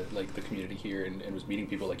into the community here and was meeting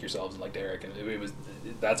people like yourselves and like Derek, and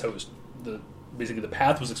that's how it was. Basically the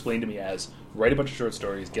path was explained to me as write a bunch of short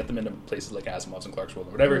stories, get them into places like Asimov's and Clarkesworld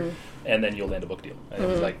or whatever, and then you'll land a book deal. And it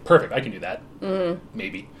was like perfect, I can do that,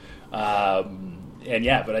 maybe. And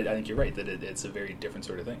but I think you're right that it's a very different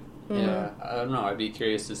sort of thing. Yeah, I don't know. I'd be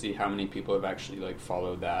curious to see how many people have actually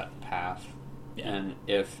followed that path, and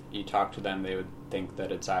if you talk to them, they would think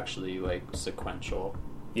that it's actually sequential.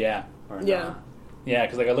 Yeah. Or yeah. not. Yeah,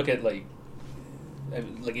 because I look at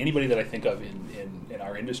anybody that I think of in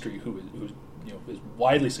our industry who's is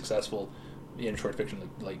widely successful in short fiction,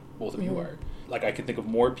 like both of you are. Like, I can think of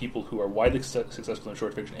more people who are widely successful in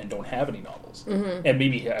short fiction and don't have any novels, and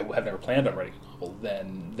maybe have never planned on writing a novel,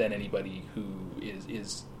 than anybody who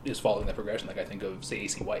is following that progression. Like, I think of, say,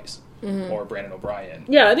 A.C. Weiss or Brandon O'Brien.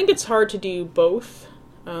 Yeah, I think it's hard to do both.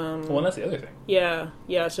 Well, and that's the other thing. Yeah.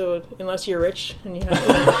 So unless you're rich and you have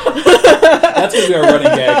That's going to be our running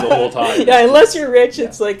gag the whole time. Yeah, unless you're rich,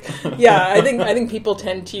 it's like, I think people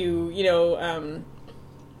tend to,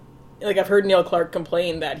 like, I've heard Neil Clark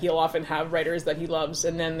complain that he'll often have writers that he loves,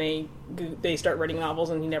 and then they start writing novels,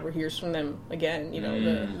 and he never hears from them again.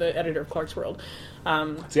 The editor of Clark's World.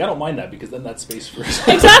 See, I don't mind that, because then that's space for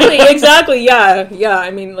Exactly. Yeah. I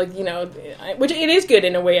mean, like, which it is good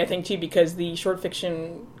in a way, I think, too, because the short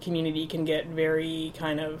fiction community can get very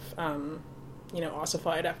kind of,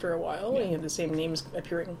 ossified after a while. You have the same names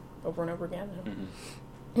appearing over and over again.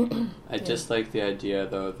 I just like the idea,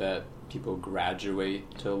 though, that people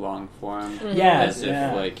graduate to long form. Yeah, as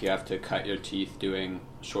if like you have to cut your teeth doing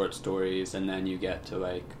short stories, and then you get to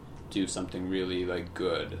like do something really like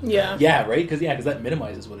good. Yeah, right. Because that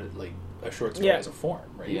minimizes what it, like a short story as a form,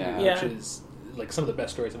 right? Yeah. Which is like some of the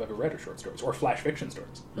best stories I've ever read are short stories or flash fiction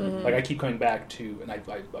stories. Like, I keep coming back to, and I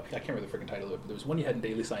can't remember the freaking title of it, but there was one you had in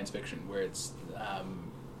Daily Science Fiction where it's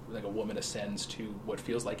like a woman ascends to what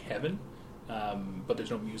feels like heaven, but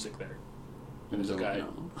there's no music there. There's a guy.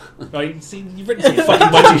 No, you've written so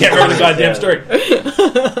fucking much you can't remember the goddamn story.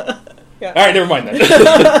 All right, never mind then.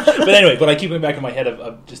 But anyway, I keep going back in my head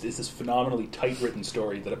of just, it's this phenomenally tight-written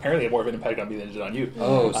story that apparently had more of an impact on me than it did on you.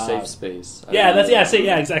 Oh, Safe Space.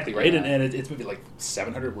 Exactly, right? And it's maybe like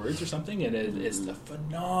 700 words or something, and it's a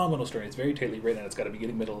phenomenal story. It's very tightly written, and it's got a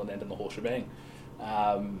beginning, middle, and end, and the whole shebang.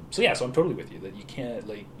 So I'm totally with you that you can't,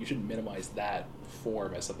 like, you shouldn't minimize that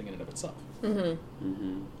form as something in and of itself.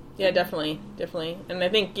 Yeah, definitely. And I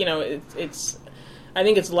think, I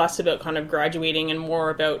think it's less about kind of graduating and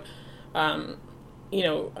more about, for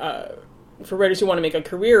writers who want to make a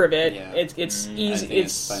career of it, it's easy.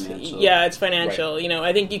 It's financial. Yeah, it's financial. Right.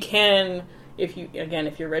 I think you can, if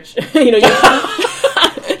you're rich,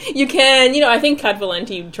 you can, I think Kat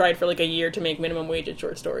Valenti tried for like a year to make minimum wage at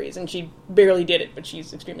short stories, and she barely did it, but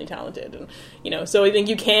she's extremely talented, and so I think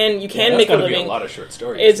you can make a living. Be a lot of short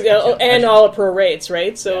stories. And all at pro rates,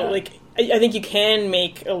 right? So like, I think you can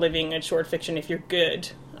make a living at short fiction if you're good.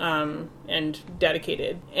 And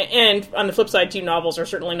dedicated. And on the flip side, too, novels are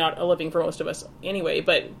certainly not a living for most of us anyway,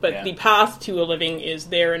 but the path to a living is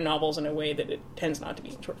there in novels in a way that it tends not to be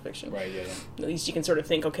in short fiction. Right, yeah. At least you can sort of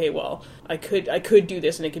think, okay, well, I could do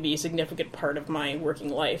this, and it could be a significant part of my working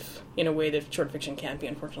life in a way that short fiction can't be,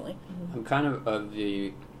 unfortunately. I'm kind of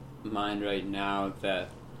the mind right now that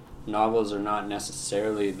novels are not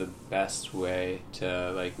necessarily the best way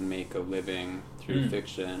to like make a living through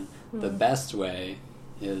fiction. The best way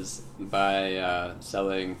is by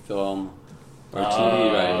selling film or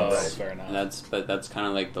TV rights. Right, fair enough. That's kind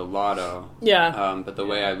of like the lotto. Yeah. But the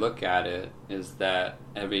way I look at it is that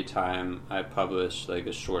every time I publish like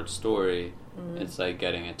a short story, it's like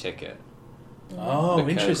getting a ticket. Oh,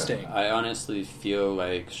 Because interesting. I honestly feel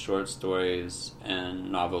like short stories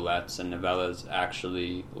and novelettes and novellas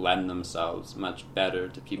actually lend themselves much better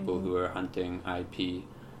to people who are hunting IP,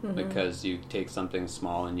 because you take something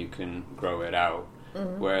small and you can grow it out.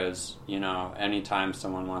 Whereas, anytime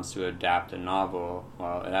someone wants to adapt a novel,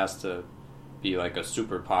 well, it has to be like a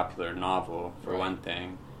super popular novel for one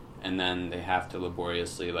thing, and then they have to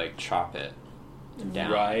laboriously like chop it down.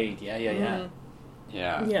 Right, yeah.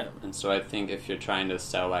 Yeah. And so I think if you're trying to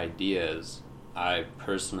sell ideas, I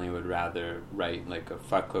personally would rather write like a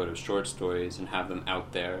fuckload of short stories and have them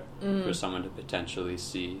out there for someone to potentially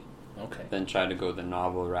see, than try to go the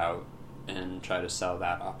novel route and try to sell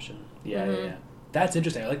that option. Yeah. That's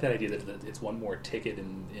interesting. I like that idea that it's one more ticket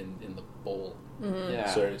in the bowl. Yeah.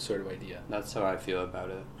 Sort of idea. That's how I feel about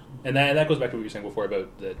it. And that goes back to what you were saying before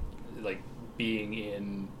about that, like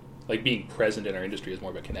being present in our industry is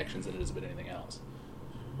more about connections than it is about anything else,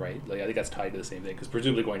 right? Like, I think that's tied to the same thing, because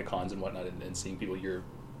presumably going to cons and whatnot and seeing people you're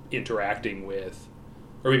interacting with,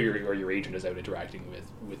 or maybe your agent is out interacting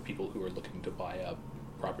with people who are looking to buy up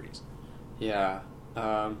properties. Yeah.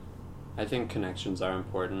 I think connections are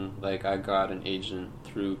important. Like, I got an agent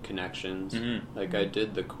through connections. Like, I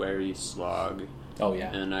did the query slog. Oh,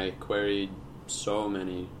 yeah. And I queried so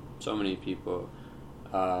many people.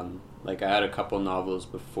 Like, I had a couple novels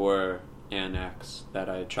before Annex that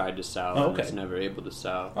I tried to sell and was never able to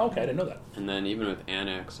sell. Oh, okay, I didn't know that. And then even with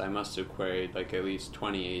Annex, I must have queried like at least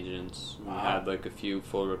 20 agents. Wow. We had like a few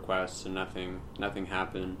full requests and nothing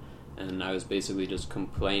happened. And I was basically just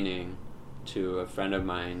complaining to a friend of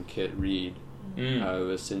mine, Kit Reed, who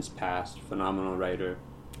has since passed, phenomenal writer.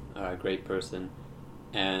 a great person.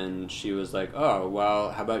 And she was like, "Oh,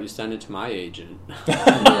 well, how about you send it to my agent?"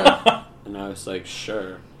 And I was like,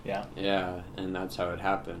 "Sure." Yeah. Yeah, and that's how it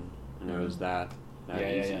happened. And it was that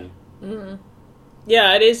easy. Mm-hmm.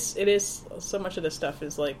 Yeah, it is. It is. So much of this stuff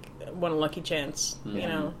is like one lucky chance, you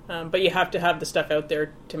know. But you have to have the stuff out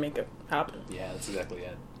there to make it happen. Yeah, that's exactly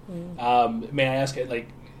it. May I ask, like,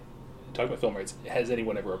 talking about film rights, has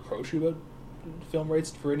anyone ever approached you about film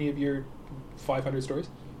rights for any of your 500 stories?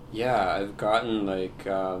 Yeah, I've gotten, like,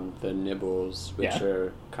 the nibbles, which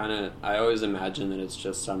are kind of... I always imagine that it's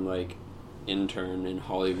just some, like, intern in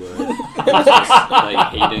Hollywood who's just, like,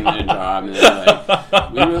 hating their job, and they're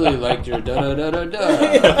like, "We really liked your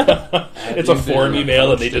da-da-da-da-da." It's a form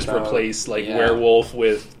email, and they just replace, like, werewolf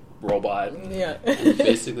with robot. Yeah. And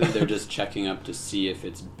basically, they're just checking up to see if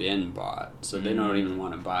it's been bought. So they don't even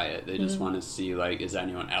want to buy it. They just want to see, like, is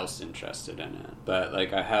anyone else interested in it? But,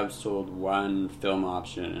 like, I have sold one film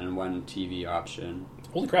option and one TV option.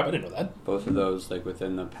 Holy crap, I didn't know that. Both of those, like,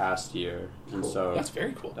 within the past year. And so that's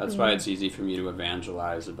very cool. That's why it's easy for me to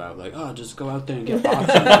evangelize about, like, oh, just go out there and get options.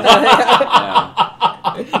 Yeah.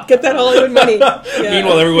 Get that Hollywood money. Yeah.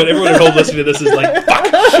 Meanwhile, everyone at home listening to this is like, fuck.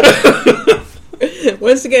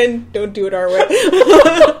 Once again, don't do it our way.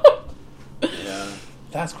 Yeah.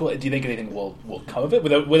 That's cool. Do you think anything will come of it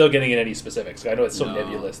without getting into any specifics? I know it's so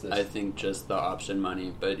nebulous. I think just the option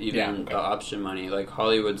money, but even the option money, like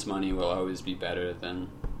Hollywood's money will always be better than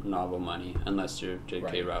novel money, unless you're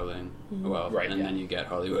J.K. Rowling. Well, then you get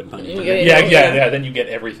Hollywood money. Yeah. Then you get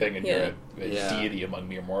everything, and you're a deity among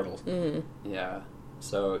mere mortals. Yeah.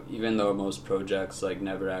 So even though most projects like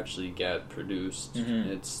never actually get produced,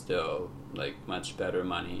 it's still like much better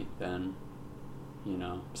money than, you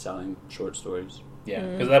know, selling short stories. Yeah,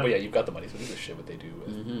 because that way, you've got the money, so do a shit what they do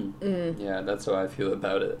with. Yeah, that's how I feel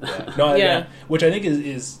about it. Which I think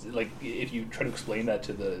is like, if you try to explain that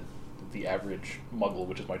to the average muggle,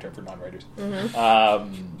 which is my term for non-writers,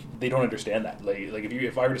 they don't understand that. Like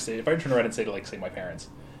if I turn around and say to, like, say, my parents,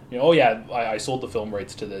 you know, oh yeah, I sold the film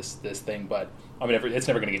rights to this thing, but it's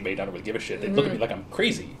never going to get made. I don't really give a shit. They look at me like I'm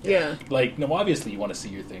crazy. Yeah. Like, no, obviously you want to see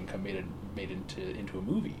your thing come made into a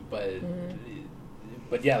movie, but.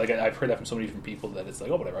 But yeah, like I've heard that from so many different people that it's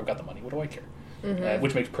like, oh, whatever, I've got the money, what do I care?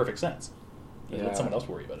 Which makes perfect sense. Let someone else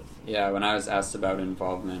worry about it. Yeah, when I was asked about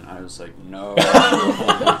involvement, I was like, no.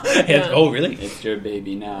 Oh, really? It's your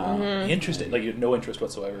baby now. Interesting. Like, you had no interest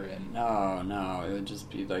whatsoever in... No, it would just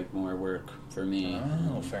be like more work for me.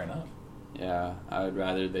 Oh, fair enough. Yeah, I would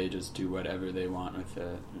rather they just do whatever they want with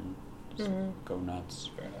it and just go nuts.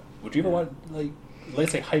 Fair enough. Would you ever want, like...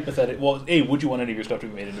 Let's say hypothetically. Well, would you want any of your stuff to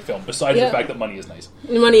be made into film? Besides the fact that money is nice.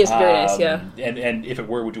 Money is very nice, yeah. And if it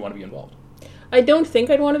were, would you want to be involved? I don't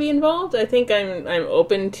think I'd want to be involved. I think I'm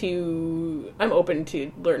open to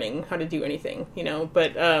learning how to do anything, you know.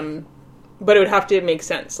 But it would have to make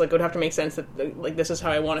sense. Like, it would have to make sense that, like, this is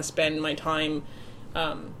how I want to spend my time,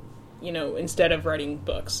 you know, instead of writing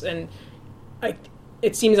books. And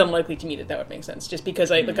it seems unlikely to me that would make sense, just because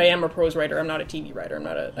I am a prose writer. I'm not a TV writer.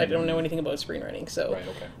 I don't know anything about screenwriting, so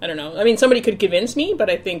I don't know. I mean, somebody could convince me, but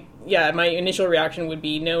I think my initial reaction would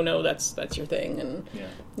be no, that's your thing, and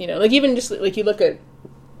you know, like, even just like you look at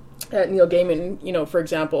Neil Gaiman, you know, for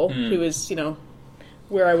example, who is, you know,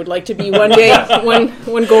 where I would like to be one day,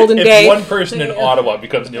 one golden day. If one person in Ottawa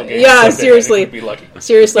becomes Neil Gaiman, yeah, seriously, be lucky.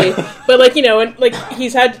 Seriously, but like, you know, and like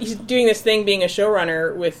he's doing this thing, being a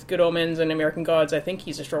showrunner with Good Omens and American Gods. I think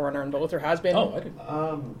he's a showrunner in both, or has been. Oh, I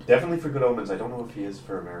didn't. Definitely for Good Omens. I don't know if he is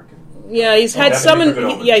for American. Yeah, he's had some.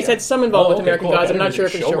 He's had some involvement with American Gods. I'm not sure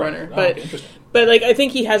if he's showrunner, but like, I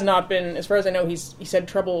think he has not been, as far as I know, he's had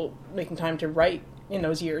trouble making time to write in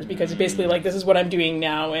those years, because it's basically like, this is what I'm doing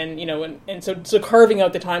now, and you know, and so carving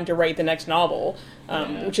out the time to write the next novel,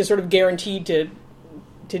 which is sort of guaranteed to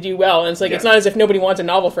do well. And it's like, it's not as if nobody wants a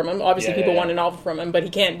novel from him. Obviously, people want a novel from him, but he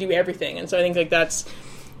can't do everything. And so I think, like, that's,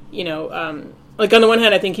 you know, like, on the one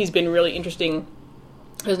hand, I think he's been really interesting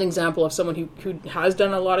as an example of someone who has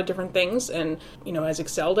done a lot of different things and, you know, has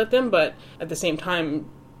excelled at them, but at the same time,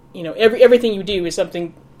 you know, everything you do is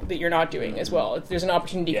something that you're not doing as well. There's an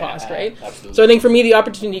opportunity cost, right? Absolutely. So I think for me, the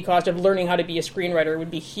opportunity cost of learning how to be a screenwriter would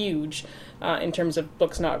be huge in terms of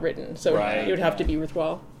books not written. So it would have to be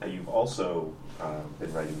worthwhile. You've also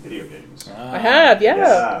been writing video games. I have,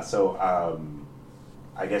 Yeah, so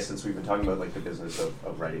I guess since we've been talking about, like, the business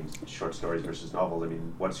of writing short stories versus novels, I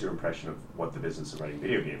mean, what's your impression of what the business of writing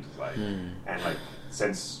video games is like? And, like,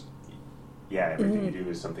 since... everything you do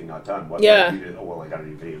is something not done. What led you to, I gotta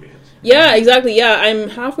do video games? Yeah, exactly. Yeah, I'm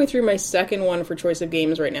halfway through my second one for Choice of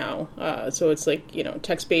Games right now. So it's like, you know,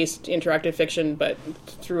 text-based interactive fiction, but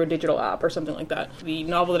through a digital app or something like that. The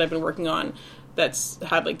novel that I've been working on that's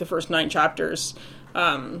had like the first 9 chapters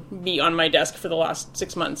be on my desk for the last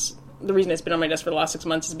 6 months. The reason it's been on my desk for the last 6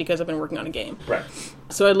 months is because I've been working on a game. Right.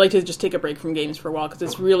 So I'd like to just take a break from games for a while because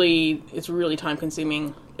it's really time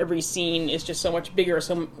consuming. Every scene is just so much bigger,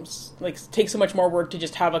 takes so much more work to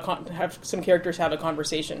just have some characters have a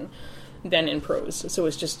conversation than in prose. So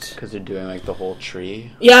it's just Because they're doing like the whole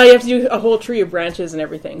tree. Yeah, you have to do a whole tree of branches and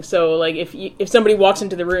everything. So like if somebody walks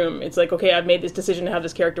into the room, it's like, okay, I've made this decision to have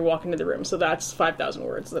this character walk into the room, so that's 5,000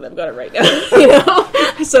 words that I've got to write down. You know,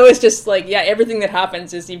 so it's just like, yeah, everything that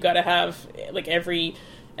happens is you've got to have like every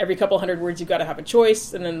couple hundred words you've got to have a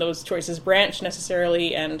choice, and then those choices branch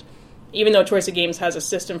necessarily. And even though Choice of Games has a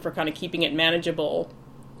system for kind of keeping it manageable,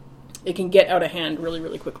 it can get out of hand really,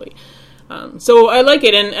 really quickly. So I like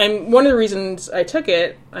it, and one of the reasons I took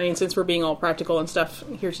it, I mean, since we're being all practical and stuff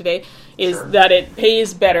here today, is that it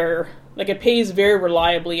pays better. Like, it pays very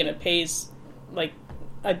reliably, and it pays, like,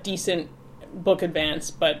 a decent book advance,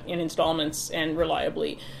 but in installments and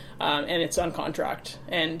reliably. And it's on contract,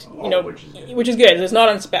 and, you know, which is good. It's not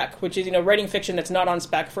on spec, which is, you know, writing fiction that's not on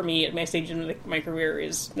spec for me at my stage in my career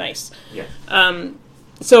is nice. Yeah.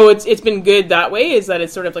 So it's been good that way, is that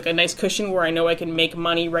it's sort of like a nice cushion where I know I can make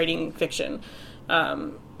money writing fiction.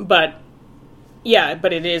 But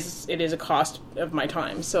it is a cost of my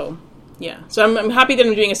time. So, yeah. So I'm happy that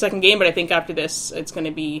I'm doing a second game, but I think after this, it's going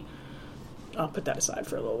to be, I'll put that aside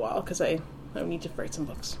for a little while, because I need to write some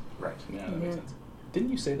books. Right. Yeah, that makes sense. Didn't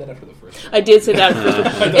you say that after the first one? I did say that after the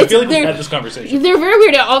first one. I feel like we had this conversation. They're very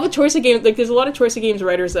weird. All the Choice of Games, like, there's a lot of Choice of Games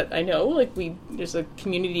writers that I know. Like, there's a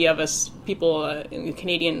community of us, people in the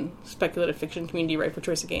Canadian speculative fiction community write for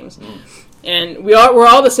Choice of Games. And we're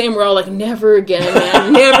all the same. We're all like, never again,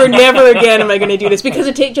 man. never again am I going to do this. Because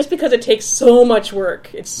it takes so much work.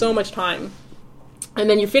 It's so much time. And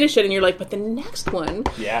then you finish it, and you're like, but the next one,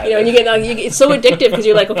 yeah, you know, and it's so addictive because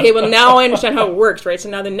you're like, okay, well, now I understand how it works, right? So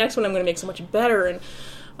now the next one I'm going to make so much better, and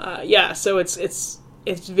so it's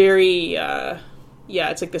very,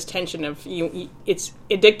 it's like this tension of it's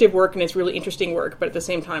addictive work and it's really interesting work, but at the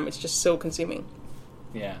same time, it's just so consuming.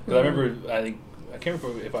 Yeah, because I remember, I can't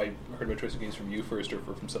remember if I heard about Choice of Games from you first or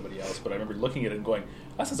from somebody else, but I remember looking at it and going,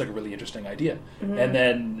 that sounds like a really interesting idea. Mm-hmm. And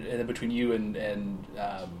then between you and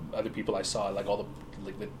other people, I saw like all the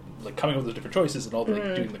coming up with those different choices and all the,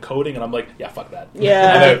 like, doing the coding, and I'm like, yeah, fuck that.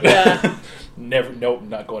 Yeah, yeah.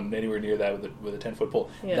 Not going anywhere near that with a 10-foot pole.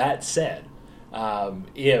 Yeah. That said,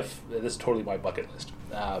 if this is totally my bucket list,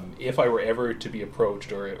 if I were ever to be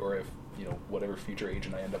approached, or if, you know, whatever future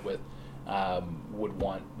agent I end up with would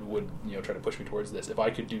try to push me towards this, if I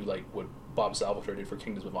could do like what Bob Salvatore did for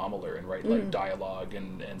Kingdoms of Amalur and write like dialogue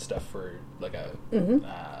and stuff for like an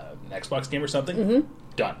Xbox game or something,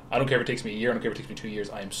 done. I don't care if it takes me a year, I don't care if it takes me 2 years,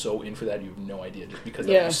 I am so in for that, you have no idea, just because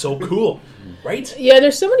that would be so cool. Right? Yeah,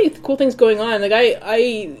 there's so many cool things going on. Like,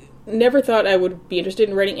 I never thought I would be interested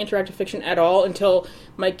in writing interactive fiction at all until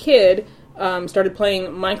my kid started playing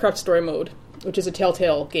Minecraft Story Mode, which is a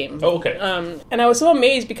Telltale game. Oh, okay. And I was so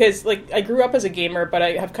amazed because, like, I grew up as a gamer, but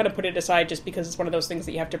I have kind of put it aside just because it's one of those things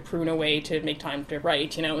that you have to prune away to make time to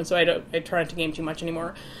write, you know, and so I try not to game too much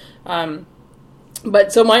anymore.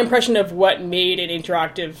 But so my impression of what made an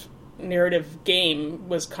interactive narrative game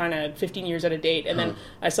was kind of 15 years out of date, and then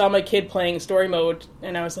I saw my kid playing Story Mode,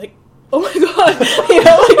 and I was like, oh my god, you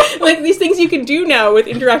know, like these things you can do now with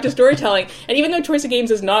interactive storytelling. And even though Choice of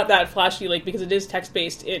Games is not that flashy, like, because it is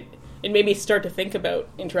text-based, it made me start to think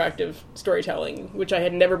about interactive storytelling, which I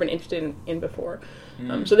had never been interested in before.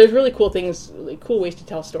 So there's really cool things, really cool ways to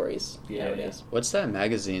tell stories nowadays. What's that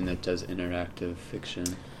magazine that does interactive fiction?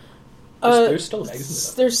 There's still a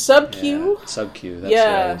magazine. There's SubQ. Yeah, SubQ, that's what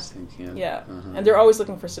I was thinking of. Yeah, and they're always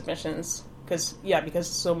looking for submissions, because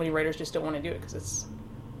so many writers just don't want to do it, because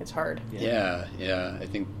it's hard. Yeah, I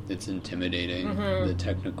think it's intimidating, the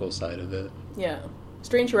technical side of it. Yeah.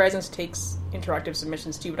 Strange Horizons takes interactive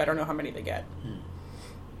submissions too, but I don't know how many they get.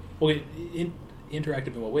 Okay,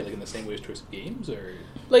 interactive in what way? Like in the same way as Choice of Games, or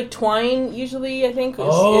like Twine usually, I think. I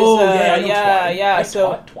know Twine. I so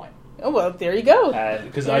taught Twine. Oh well, there you go.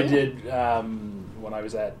 Because I did when I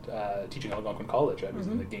was at teaching at Algonquin College. I was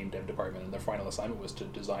in the game dev department, and their final assignment was to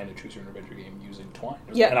design a choose your own adventure game using Twine.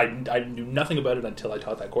 And I knew nothing about it until I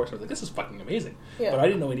taught that course. And I was like, this is fucking amazing. Yeah. But I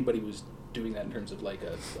didn't know anybody was doing that in terms of like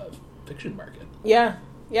a fiction market. Yeah.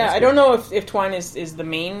 I don't know if Twine is the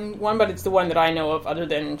main one, but it's the one that I know of other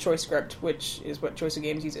than ChoiceScript, which is what Choice of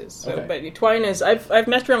Games uses. So, but Twine is, I've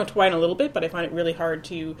messed around with Twine a little bit, but I find it really hard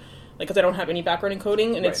to, like, because I don't have any background in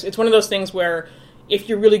coding, and it's one of those things where if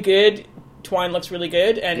you're really good, Twine looks really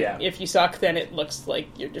good, and if you suck, then it looks like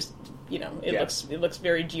you're just it Yeah. looks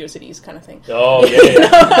very GeoCities kind of thing. Oh,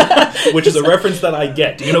 yeah. Which is a reference that I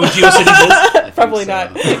get. Do you know what GeoCities is? think Probably so.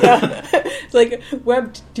 not. Yeah. It's like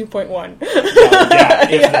Web 2.1. Yeah,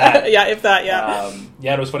 if that. Yeah, if that. Yeah.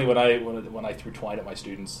 Yeah, and it was funny when I threw Twine at my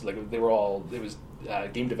students. Like it was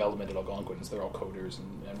game development at Algonquin, so they're all coders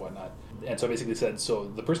and whatnot. And so I basically said, so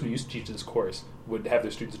the person who used to teach this course would have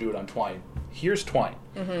their students do it on Twine. Here's Twine.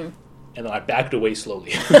 Mm-hmm. And then I backed away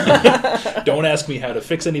slowly. Don't ask me how to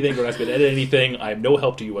fix anything. Don't ask me to edit anything. I am no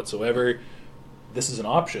help to you whatsoever. This is an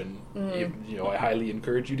option. Mm-hmm. I highly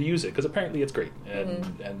encourage you to use it because apparently it's great.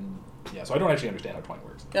 And yeah, so I don't actually understand how Twine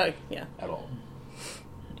works Oh, yeah. at all.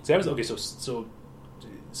 See, I was okay. So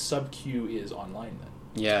Sub-Q is online then.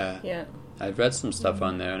 Yeah. Yeah. I've read some stuff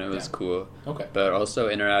on there and it was Yeah. cool. Okay. But also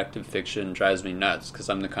interactive fiction drives me nuts because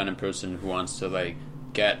I'm the kind of person who wants to like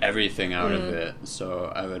get everything out of it.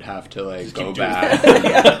 So I would have to like Just go keep doing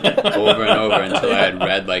back over and over until I had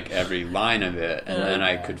read like every line of it, and then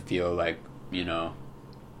I could feel like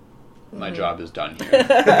my job is done here.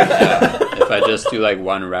 Yeah. If I just do like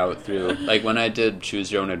one route through, like when I did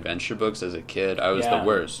Choose Your Own Adventure books as a kid, I was Yeah. the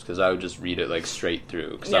worst because I would just read it like straight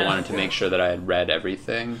through because I Yeah. wanted to make sure that I had read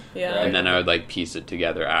everything, Yeah. and then I would like piece it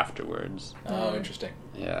together afterwards. Oh, interesting.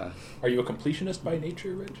 Yeah. Are you a completionist by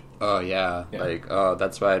nature, Rich? Oh yeah. Yeah. Like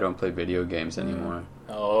that's why I don't play video games anymore.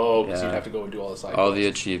 Oh, because Yeah. you'd have to go and do all the side All the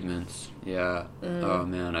quests. achievements. Yeah. Oh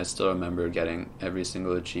man, I still remember getting every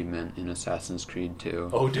single achievement in Assassin's Creed 2.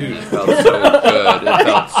 Oh, dude. It felt so good. It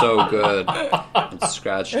felt so good. It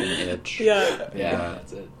scratched an itch. Yeah. Yeah,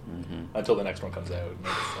 that's it. hmm Until the next one comes out. And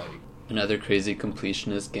it's like, Another crazy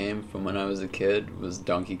completionist game from when I was a kid was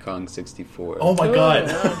Donkey Kong 64. oh my god.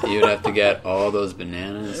 wow. You'd have to get all those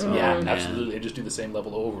bananas. Oh, Yeah, man. absolutely. They just do the same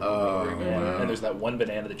level over and Oh, over again. wow. And there's that one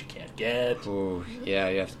banana that you can't get. Oh, yeah,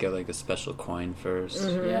 you have to get like a special coin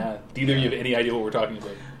 1st. Yeah. Do either of you have any idea what we're talking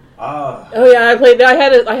about? Oh yeah, I played. I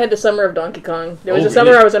had the summer of Donkey Kong. There was Oh, a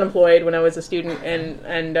summer really? I was unemployed when I was a student,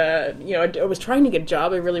 and I was trying to get a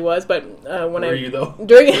job. I really was, but when Were you, though?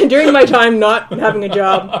 during my time not having a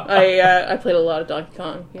job, I played a lot of Donkey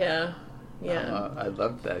Kong. Yeah, yeah. I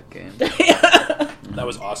loved that game. That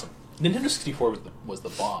was awesome. Nintendo 64 was the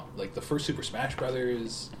bomb. Like, the first Super Smash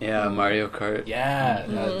Brothers. Yeah, Mario Kart. Yeah,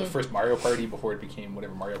 the first Mario Party before it became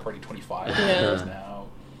whatever, Mario Party 25 Yeah. it is now.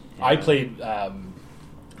 Yeah. I played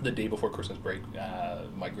the day before Christmas break.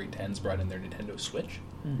 My grade 10s brought in their Nintendo Switch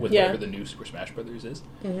with Yeah. whatever the new Super Smash Brothers is,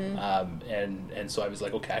 and so I was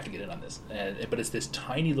like, okay, I have to get in on this. But it's this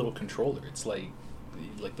tiny little controller. It's like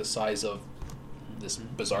the size of this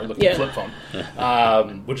bizarre looking Yeah. flip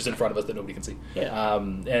phone, which is in front of us that nobody can see. Yeah.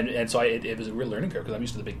 And so it was a real learning curve because I'm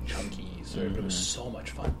used to the big chunky, so it was so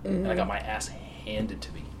much fun, and I got my ass handed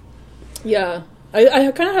to me. Yeah.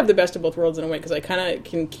 I kind of have the best of both worlds in a way because I kind of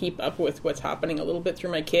can keep up with what's happening a little bit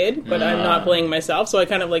through my kid, but I'm not playing myself, so I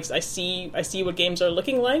kind of like I see what games are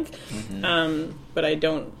looking like, but I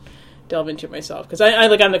don't delve into it myself because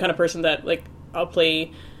I'm the kind of person that like I'll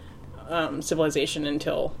play Civilization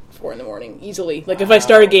until 4 a.m. easily. Like if I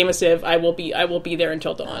start a game of Civ, I will be there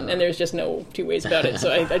until dawn, and there's just no two ways about it.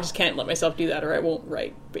 So I just can't let myself do that, or I won't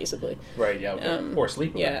write basically. Right? Yeah. Or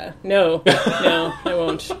sleep. Yeah, no, I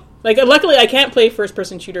won't. Like, luckily, I can't play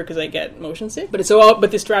first-person shooter because I get motion sick. But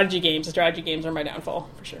but the strategy games are my downfall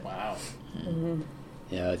for sure. Wow.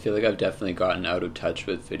 Yeah, I feel like I've definitely gotten out of touch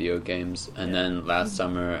with video games. And then last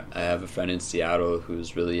summer, I have a friend in Seattle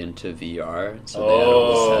who's really into VR. So they had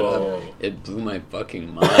all the setup. It blew my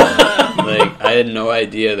fucking mind. Like, I had no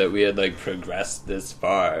idea that we had, like, progressed this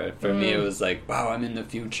far. For me, it was like, wow, I'm in the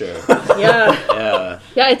future. Yeah, Yeah.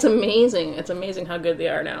 yeah, it's amazing. It's amazing how good they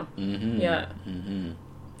are now. Mm-hmm. Yeah. Mm-hmm.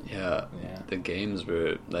 Yeah. Yeah. The games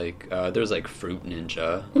were, like, there was, like, Fruit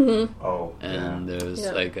Ninja. Oh, And there was,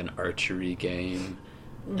 Yeah. like, an archery game.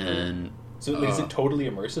 And... So is it totally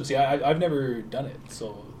immersive? See, I've never done it,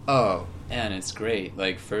 so Oh, and it's great.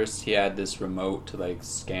 Like, first he had this remote to, like,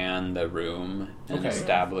 scan the room and Okay.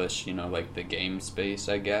 establish, like, the game space,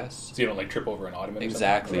 I guess. you don't like trip over an ottoman.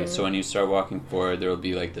 Exactly. Or something? So when you start walking forward, there will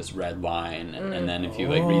be, like, this red line, and then if you,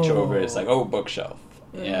 like, reach over, it's like, oh, bookshelf.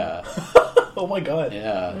 Yeah. Oh my god.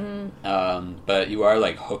 Yeah. But you are,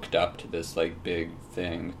 like, hooked up to this, like, big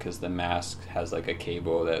thing, because the mask has, like, a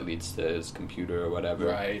cable that leads to his computer or whatever.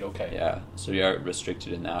 Right. Okay. Yeah. So you are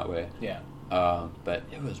restricted in that way. Yeah. But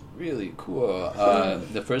it was really cool.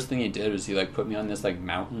 The first thing he did was he like put me on this like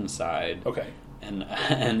mountainside, Okay. and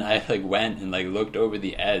I like went and like looked over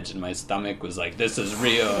the edge, and my stomach was like, "This is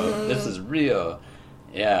real. This is real."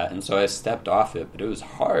 Yeah, and so I stepped off it, but it was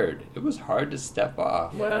hard. It was hard to step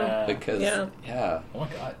off Wow. because Yeah. Oh my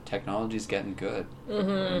god. technology's getting good.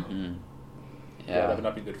 Mm-hmm. Yeah, that Yeah. would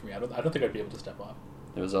not be good for me. I don't think I'd be able to step off.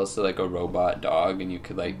 There was also like a robot dog, and you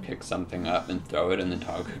could like pick something up and throw it, and the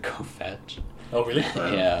dog would go fetch. Oh, really?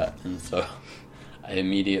 Yeah, and so I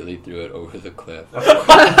immediately threw it over the cliff. Of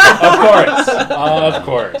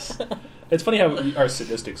course. It's funny how our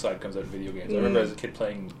sadistic side comes out in video games. I remember as a kid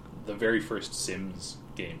playing the very first Sims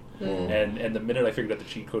game, and the minute I figured out the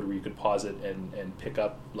cheat code where you could pause it and pick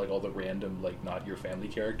up like all the random like not your family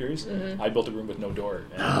characters, I built a room with no door,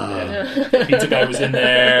 and the pizza guy was in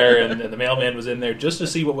there, and the mailman was in there just to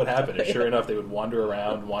see what would happen. And sure enough, they would wander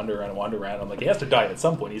around. I'm like, he has to die at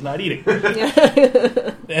some point. He's not eating.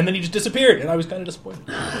 And then he just disappeared, and I was kind of disappointed.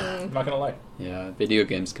 I'm not gonna lie. Yeah, video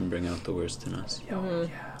games can bring out the worst in us. Yeah,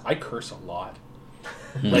 I curse a lot.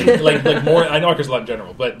 like more. I know I curse a lot in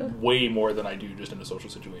general, but way more than I do just in a social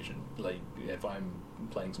situation. Like if I'm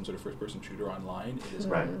playing some sort of first-person shooter online, it is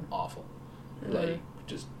awful. Like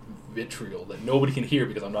just vitriol that nobody can hear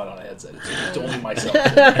because I'm not on a headset. It's only myself,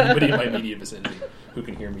 anybody in my immediate vicinity who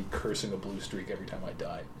can hear me cursing a blue streak every time I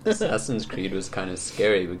die. Assassin's Creed was kind of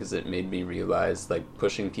scary because it made me realize like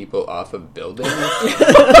pushing people off of buildings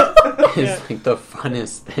is like the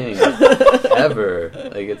funnest thing ever.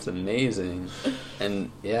 Like it's amazing.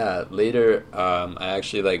 And yeah, later I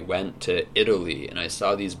actually like went to Italy and I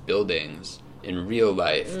saw these buildings in real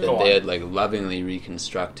life that they had like lovingly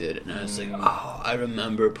reconstructed, and I was like, oh, I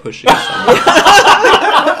remember pushing someone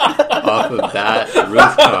off of that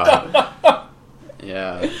rooftop.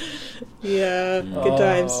 Yeah. Yeah, good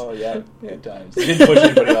times. Oh, yeah, good times. They didn't push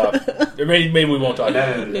anybody off. Maybe we won't talk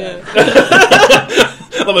about it. Yeah.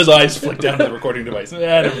 Let his eyes flick down to the recording device.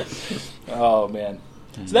 Oh, man.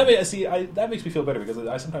 So that makes me feel better because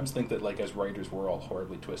I sometimes think that like as writers we're all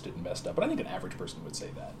horribly twisted and messed up, but I think an average person would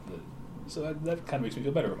say that. So that kind of makes me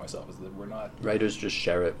feel better about myself, is that we're not... Writers just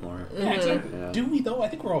share it more. Yeah, exactly. Yeah. Do we, though? I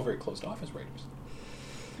think we're all very closed off as writers.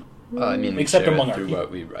 I mean, we Except share among it our through people.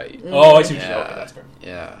 what we write. Oh, I see what you're saying. Okay, that's fair.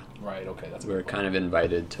 Yeah. Right, okay, that's We're kind of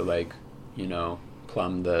invited to, like, you know,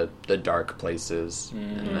 plumb the dark places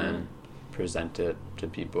and then present it to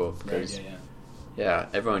people. Right, Yeah,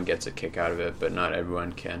 everyone gets a kick out of it, but not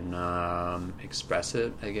everyone can express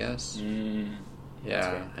it, I guess.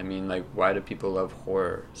 Yeah, I mean, like, why do people love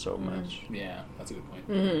horror so much? Yeah, that's a good point.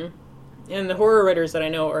 Mm-hmm. And the horror writers that I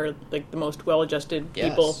know are like the most well-adjusted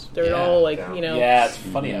people. They're all like, you know. Yeah, it's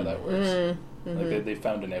funny how that works. Like they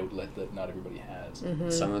found an outlet that not everybody has.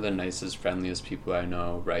 Some of the nicest, friendliest people I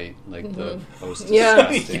know write like the most Yeah.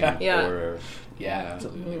 disgusting horror. Yeah,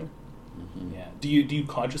 absolutely. Yeah. Do you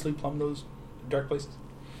consciously plumb those dark places?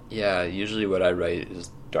 Yeah, usually what I write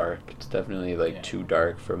is dark. It's definitely like too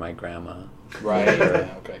dark for my grandma. Right.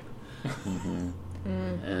 Yeah, okay.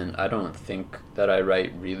 And I don't think that I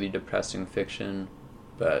write really depressing fiction,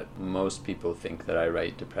 but most people think that I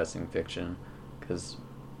write depressing fiction because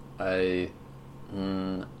I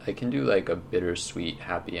can do like a bittersweet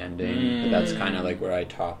happy ending, but that's kind of like where I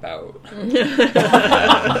top out.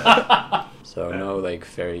 So no like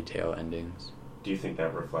fairy tale endings. Do you think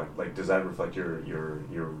that does that reflect your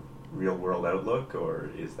real world outlook, or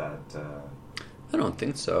is that? I don't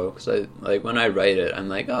think so, because when I write it, I'm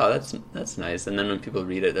like, oh, that's nice, and then when people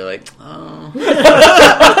read it, they're like, oh.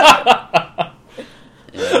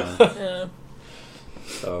 Yeah.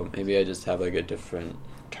 So maybe I just have like a different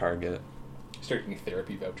target. Start getting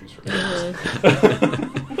therapy vouchers for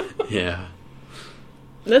Yeah.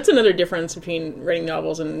 That's another difference between writing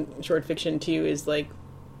novels and short fiction too, is like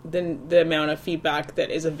the amount of feedback that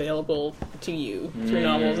is available to you through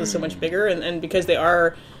novels is so much bigger, and because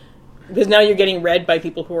now you're getting read by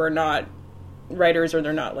people who are not writers, or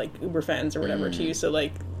they're not like uber fans or whatever too, so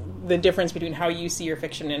like the difference between how you see your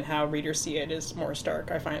fiction and how readers see it is more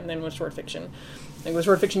stark, I find, than with short fiction. Like with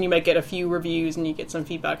short fiction you might get a few reviews and you get some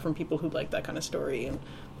feedback from people who like that kind of story,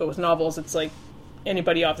 but with novels it's like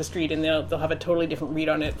anybody off the street and they'll have a totally different read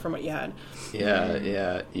on it from what you had.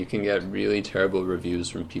 Yeah. You can get really terrible reviews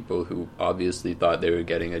from people who obviously thought they were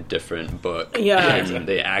getting a different book. Yeah. And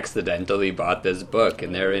they accidentally bought this book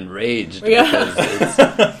and they're enraged because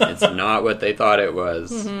it's not what they thought it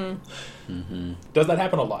was. Does that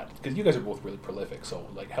happen a lot? Because you guys are both really prolific, so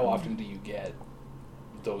like how often do you get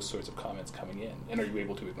those sorts of comments coming in, and are you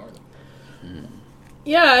able to ignore them?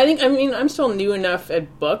 Yeah, I'm still new enough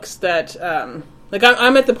at books that like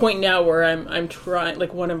I'm at the point now where I'm trying,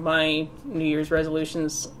 like one of my New Year's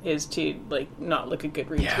resolutions is to like not look at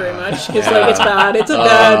Goodreads very much, because like it's bad. It's a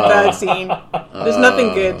bad scene. There's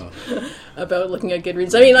nothing good about looking at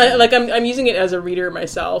Goodreads. I mean, I'm using it as a reader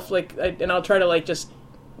myself, like and I'll try to like just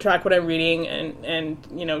track what I'm reading and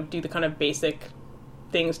you know do the kind of basic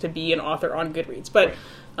things to be an author on Goodreads, but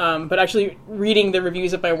actually reading the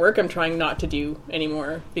reviews of my work I'm trying not to do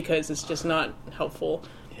anymore because it's just not helpful.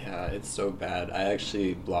 Yeah, it's so bad. I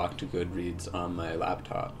actually blocked Goodreads on my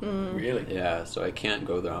laptop. Really? Yeah, so I can't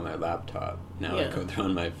go there on my laptop. Now I Yeah. go there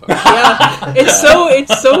on my phone. Yeah,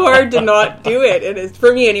 it's so hard to not do it. It is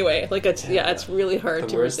for me anyway. Like it's really hard The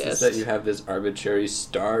to worst resist. is that you have this arbitrary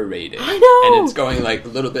star rating. I know! And it's going like a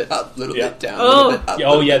little bit up, little Yeah. bit down, Oh. little bit up, Yeah,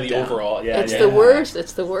 little yeah, bit the down. overall. Yeah, It's yeah. the worst.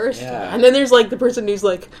 It's the worst. Yeah. And then there's like the person who's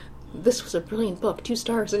like, "This was a brilliant book, 2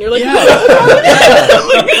 stars," and you're like, Yeah.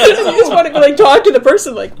 Like, you just want to like talk to the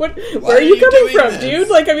person, like, "What? Where are you coming doing from, this? dude?"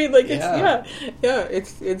 Like, I mean, like, Yeah.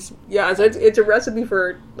 it's a recipe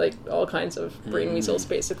for like all kinds of brain weasels,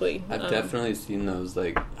 basically. I've definitely seen those,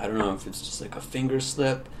 like, I don't know if it's just like a finger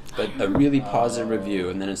slip, but a really positive review,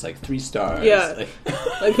 and then it's like 3 stars. Yeah. Like,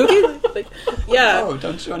 like who can, like, yeah, oh,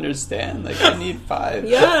 don't you understand? Like, I need 5.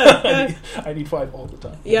 yeah. I need 5 all the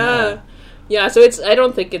time. Yeah, so I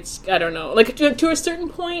don't think it's, I don't know. Like, to a certain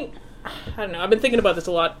point, I don't know. I've been thinking about this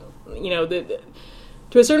a lot. You know,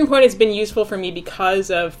 to a certain point, it's been useful for me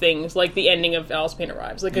because of things like the ending of Alice Payne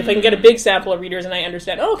Arrives. Like, if I can get a big sample of readers and I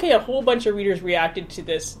understand, oh, okay, a whole bunch of readers reacted to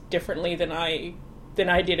this differently than I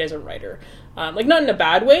did as a writer. Like, not in a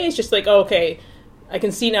bad way. It's just like, oh, okay, I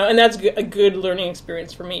can see now. And that's a good learning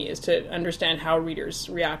experience for me, is to understand how readers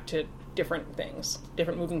react to different things,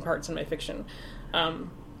 different moving parts in my fiction.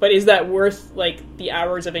 But is that worth, like, the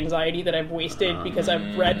hours of anxiety that I've wasted because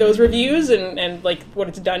I've read those reviews and like, what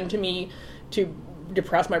it's done to me to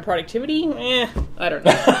depress my productivity? I don't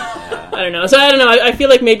know. I don't know. So, I don't know. I feel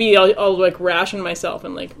like maybe I'll, like, ration myself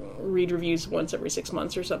and, like, read reviews once every 6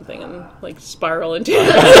 months or something and, like, spiral into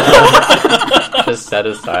Just set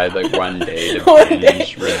aside, like, one day to One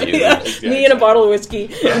binge day. reviews. Yeah. Yeah, Me and a bottle of whiskey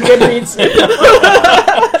and Goodreads.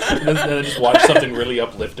 And then just watch something really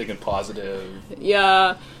uplifting and positive.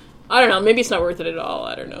 Yeah, I don't know. Maybe it's not worth it at all.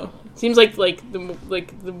 I don't know. Seems like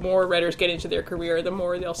the more writers get into their career, the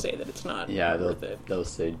more they'll say that it's not Yeah, worth it. they'll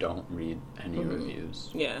say don't read any reviews.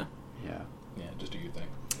 Yeah, Yeah. Yeah, just do your thing.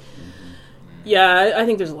 yeah. I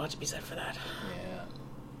think there's a lot to be said for that.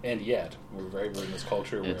 Yeah. And yet, we're in this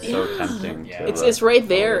culture where It's so tempting. Yeah. to It's look right all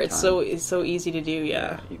there. the It's time. so easy to do.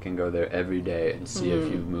 Yeah. You can go there every day and see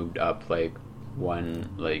if you've moved up like one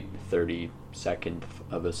 30-second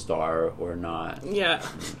of a star or not. Yeah.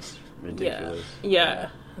 It's ridiculous. Yeah.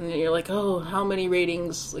 And then you're like, oh, how many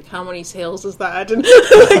ratings? Like, how many sales is that? And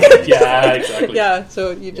Yeah, exactly. yeah.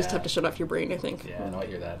 So you just Yeah. have to shut off your brain, I think. Yeah, no, I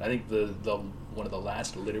hear that. I think the one of the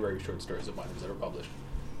last literary short stories of mine was ever published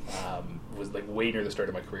was like way near the start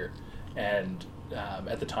of my career, and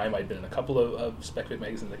at the time I'd been in a couple of SpecVit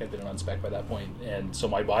magazines. Like I'd been on Spec by that point, and so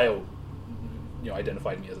my bio,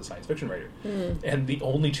 identified me as a science fiction writer. And the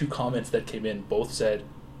only 2 comments that came in both said,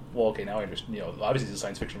 "Well, okay, now I understand. Obviously he's a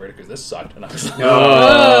science fiction writer because this sucked." And I was like,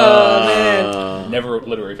 Oh, man. "Never wrote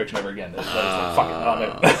literary fiction ever again." That was like,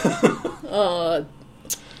 "Fuck it, Oh,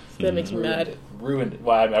 that makes me mad. Ruined it.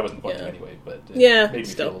 Well, I wasn't going to Yeah. anyway, but it Yeah, made me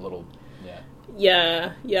still. feel a little.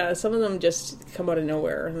 Yeah. Some of them just come out of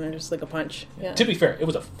nowhere and they're just like a punch. Yeah. To be fair, it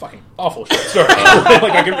was a fucking awful short story.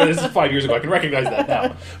 This is 5 years ago. I can recognize that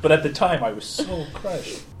now. But at the time, I was so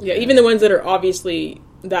crushed. Yeah, even the ones that are obviously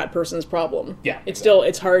that person's problem. Yeah, It's still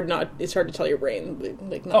it's hard to tell your brain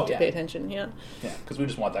like not Oh, to yeah. pay attention. Yeah. Yeah, because we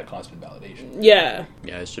just want that constant validation. Yeah.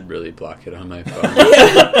 Yeah, I should really block it on my phone.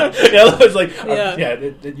 Yeah, it's like, Yeah.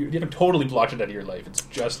 you haven't totally blocked it out of your life. It's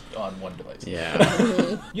just on one device.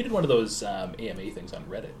 Yeah. You did one of those AMA things on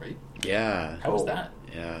Reddit, right? Yeah. How was that?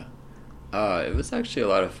 Yeah. It was actually a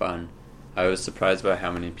lot of fun. I was surprised by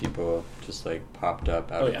how many people just like popped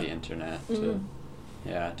up out Oh, of yeah. the internet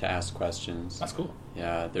to ask questions. That's cool.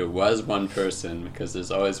 Yeah, there was one person, because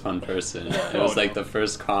there's always one person. It was like the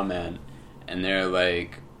first comment, and they're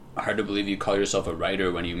like, hard to believe you call yourself a writer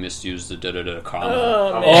when you misuse the da-da-da comma.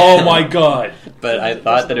 Oh, man. Oh my god! But I Those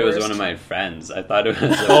thought are that the it was worst. one of my friends. I thought it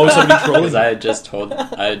was somebody trolling because you. I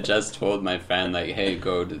had just told my friend, like, hey,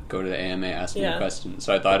 go to the AMA, ask me a Yeah. question.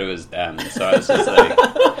 So I thought it was them. So I was just like,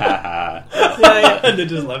 haha. Yeah. And they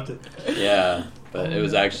just left it. Yeah, but it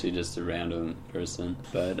was actually just a random person.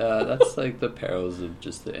 But that's like the perils of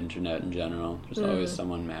just the internet in general. There's always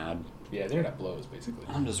someone mad. Yeah, the internet blows, basically.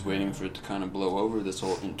 I'm just waiting for it to kind of blow over this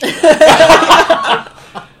whole internet.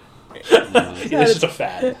 It's just a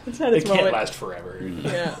fad. It's had It its can't moment. last forever.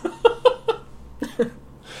 Yeah.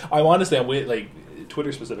 I'm honestly,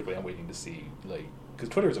 Twitter specifically, I'm waiting to see, because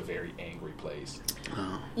Twitter is a very angry place.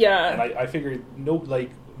 Yeah. And I figured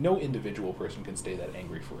no individual person can stay that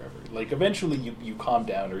angry forever. Like, eventually you calm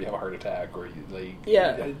down or you have a heart attack or you,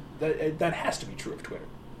 Yeah. that has to be true of Twitter.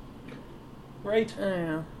 Right? I don't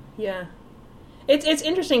know. Yeah, it's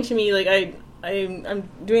interesting to me. Like I'm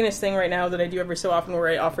doing this thing right now that I do every so often, where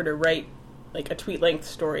I offer to write like a tweet length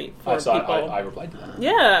story for I saw people. it. I replied to that.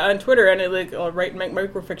 Yeah, on Twitter, and I'll write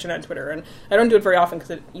microfiction on Twitter, and I don't do it very often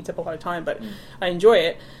because it eats up a lot of time, but I enjoy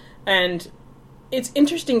it. And it's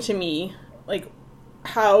interesting to me, like,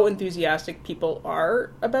 how enthusiastic people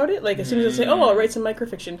are about it. Like, as soon as I say, "Oh, I'll write some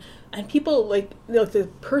microfiction," and people like they'll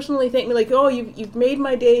personally thank me, like, "Oh, you've made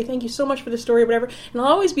my day. Thank you so much for the story, whatever." And I'll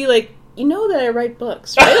always be like, "You know that I write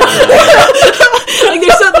books, right?" Like,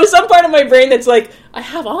 there's some part of my brain that's like, I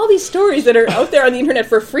have all these stories that are out there on the internet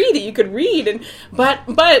for free that you could read, and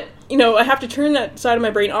but you know, I have to turn that side of my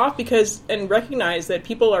brain off and recognize that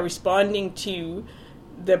people are responding to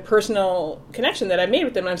the personal connection that I made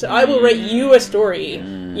with them. And I'm saying, I will write you a story,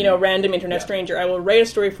 you know, random internet stranger. I will write a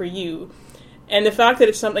story for you. And the fact that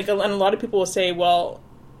it's something, and a lot of people will say, well,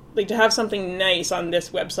 like, to have something nice on this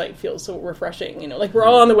website feels so refreshing, you know, like, we're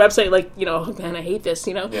all on the website, like, you know, oh, man, I hate this,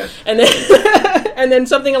 you know, and then and then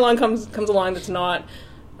something along comes along that's not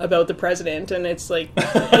about the president, and it's like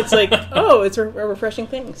oh, it's a refreshing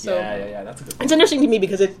thing. So yeah, that's a good point. It's interesting to me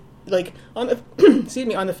because it, like, on the excuse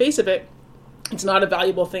me, on the face of it, it's not a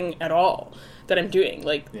valuable thing at all that I'm doing,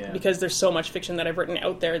 like, because there's so much fiction that I've written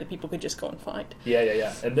out there that people could just go and find.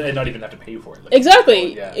 Yeah, and not even have to pay for it. Like,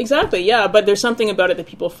 Exactly. But there's something about it that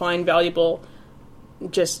people find valuable,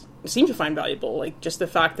 just seem to find valuable, like, just the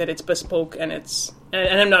fact that it's bespoke and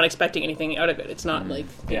and I'm not expecting anything out of it. It's not like,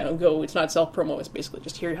 you know, it's not self-promo. It's basically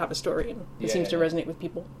just, here you have a story, and it seems to resonate with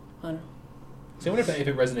people. I don't know. So I wonder if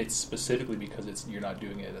it resonates specifically because you're not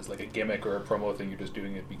doing it as like a gimmick or a promo thing. You're just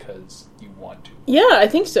doing it because you want to. Yeah, I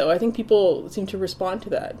think so. I think people seem to respond to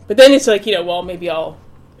that. But then it's like, you know, well, maybe I'll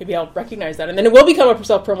recognize that, and then it will become a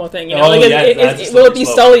self-promo thing. You know, will it be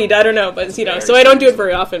sullied? I don't know, but you know, so I don't do it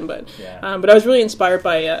very often. But but I was really inspired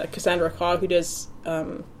by Cassandra Claw, who does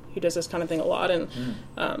this kind of thing a lot,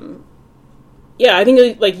 and I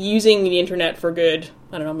think, like, using the internet for good.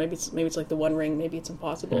 I don't know. Maybe it's like the One Ring. Maybe it's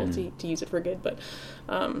impossible to use it for good. But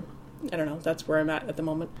I don't know. That's where I'm at the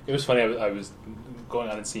moment. It was funny. I was going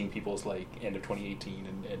on and seeing people's, like, end of 2018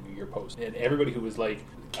 and New Year posts, and everybody who was, like,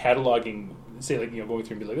 cataloging, say, like, you know, going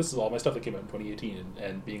through and be like, this is all my stuff that came out in 2018,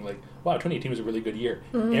 and being like, wow, 2018 was a really good year.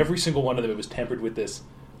 Every single one of them, it was tempered with this.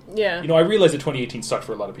 Yeah. You know, I realized that 2018 sucked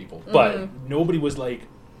for a lot of people, but nobody was like,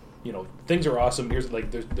 you know, things are awesome. Here's,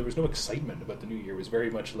 like, there was no excitement about the new year. It was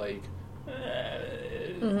very much like,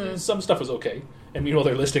 some stuff was okay, and meanwhile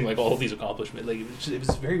they're listing, like, all of these accomplishments. Like, it was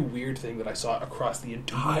a very weird thing that I saw across the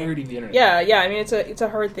entirety of the internet. Yeah. I mean, it's a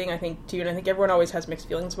hard thing, I think, too, and I think everyone always has mixed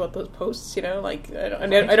feelings about those posts. You know, like, I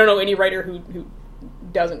don't know any writer who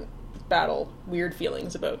doesn't battle weird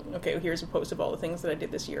feelings about, okay, here's a post of all the things that I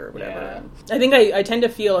did this year or whatever. Yeah. I think I tend to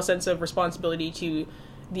feel a sense of responsibility to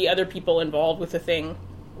the other people involved with the thing.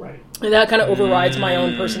 Right. And that kind of overrides my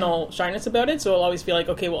own personal shyness about it, so I'll always feel like,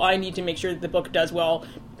 okay, well, I need to make sure that the book does well,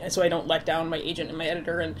 so I don't let down my agent and my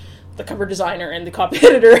editor and the cover designer and the copy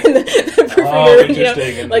editor and the proofreader. Oh, interesting.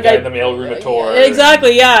 You know? And like, the guy in the mailroom at Tor.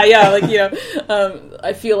 Exactly, yeah. Like, you know,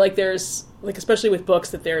 I feel like there's, like, especially with books,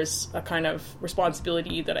 that there's a kind of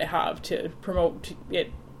responsibility that I have to promote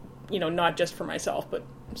it, you know, not just for myself, but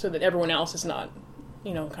so that everyone else is not,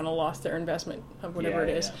 you know, kind of lost their investment of whatever it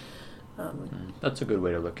is. Yeah. That's a good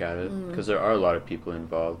way to look at it, because there are a lot of people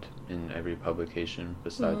involved in every publication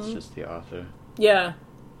besides just the author. Yeah.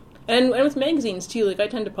 And with magazines, too. Like, I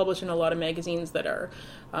tend to publish in a lot of magazines that are,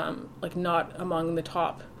 like, not among the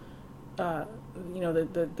top, you know,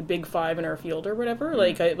 the big five in our field or whatever.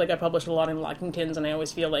 Like I publish a lot in Lockingtons, and I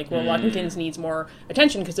always feel like, well, Lockingtons needs more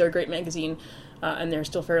attention because they're a great magazine, and they're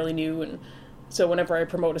still fairly new. And so whenever I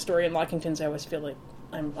promote a story in Lockingtons, I always feel like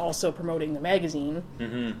I'm also promoting the magazine,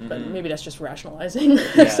 but maybe that's just rationalizing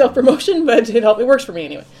self-promotion, but it works for me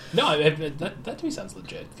anyway. No, that to me sounds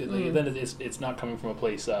legit. Like, then it's not coming from a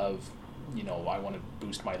place of, you know, I want to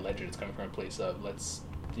boost my legend. It's coming from a place of, let's,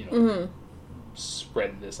 you know,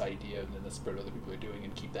 spread this idea, and then let's spread what other people are doing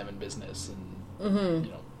and keep them in business. And,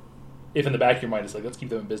 you know, if in the back of your mind it's like, let's keep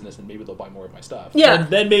them in business and maybe they'll buy more of my stuff. Yeah.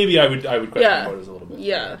 Then maybe I would question the motives a little bit.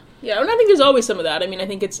 Yeah. Yeah. And I think there's always some of that. I mean, I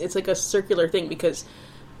think it's like a circular thing because,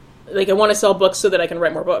 like, I want to sell books so that I can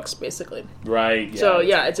write more books, basically. Right.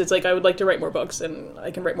 Yeah, so it's like I would like to write more books, and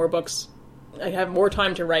I can write more books. I have more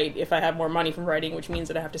time to write if I have more money from writing, which means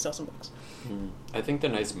that I have to sell some books. I think the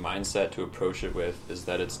nice mindset to approach it with is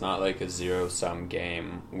that it's not like a zero-sum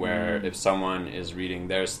game where if someone is reading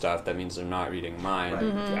their stuff, that means they're not reading mine.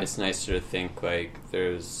 Right. It's nicer to think like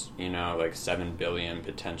there's, you know, like 7 billion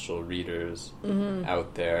potential readers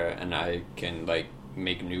out there, and I can, like,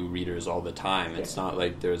 make new readers all the time. It's not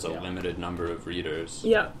like there's a limited number of readers.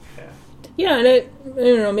 Yeah, and I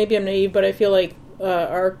don't know, maybe I'm naive, but I feel like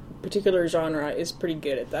our particular genre is pretty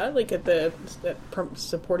good at that, like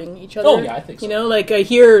supporting each other. Oh, yeah, I think so. You know, like I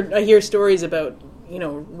hear stories about, you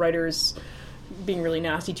know, writers being really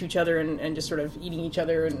nasty to each other and just sort of eating each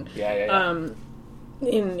other and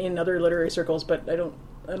in other literary circles, but I don't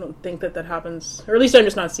think that happens, or at least I'm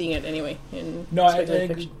just not seeing it anyway. In speculative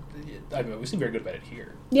fiction. I mean, we seem very good about it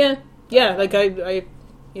here. Yeah, like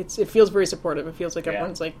it feels very supportive. It feels like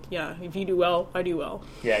everyone's like, yeah, if you do well, I do well.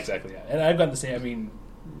 Yeah, exactly. Yeah, and I've gotten the same. I mean,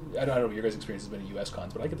 I don't know what your guys' experience has been at US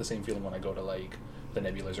cons, but I get the same feeling when I go to like the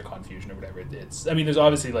Nebulas or Confusion or whatever. It's. I mean, there's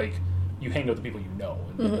obviously like you hang out with the people you know,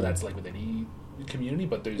 and that's like with any community.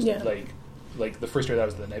 But there's like the first year that I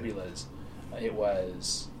was at the Nebulas, it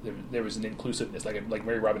was there was an inclusiveness. Like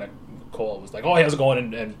Mary Robin Cole was like, "Oh, how's it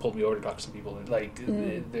going?" and pulled me over to talk to some people. And like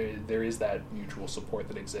there is that mutual support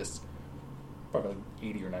that exists. Probably like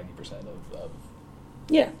 80 or 90% of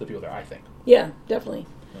the people there, I think. Yeah, definitely.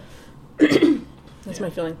 That's my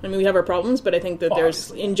feeling. I mean, we have our problems, but I think that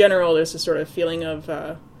in general, there's this sort of feeling of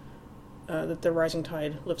that the rising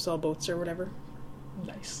tide lifts all boats or whatever.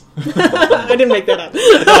 Nice. I didn't make that up.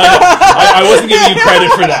 I wasn't giving you credit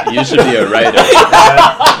for that. You should be a writer.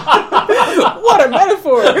 What a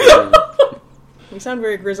metaphor! We sound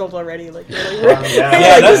very grizzled already. Like,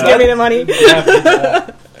 just give me the money.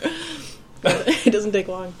 It doesn't take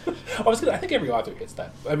long. I think every author hits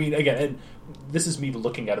that. I mean, again, and this is me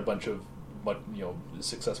looking at a bunch of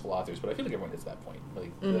successful authors, but I feel like everyone hits that point.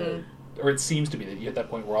 Like, or it seems to be that you hit that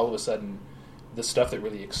point where all of a sudden the stuff that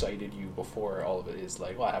really excited you before all of it is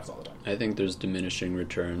like, well, it happens all the time. I think there's diminishing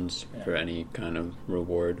returns for any kind of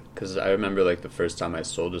reward. Because I remember like the first time I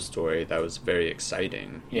sold a story, that was very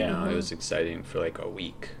exciting. You know, it was exciting for like a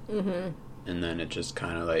week. And then it just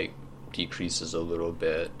kind of like decreases a little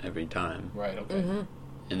bit every time. Right, okay.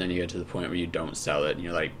 And then you get to the point where you don't sell it and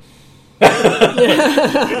you're like,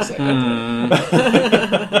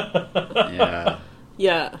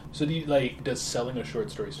 Yeah. So does selling a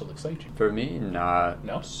short story still excite you? For me, not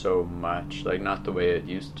so so much. Like, not the way it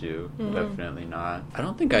used to. Definitely not. I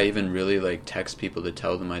don't think I even really like text people to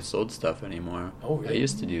tell them I sold stuff anymore. Oh, really? I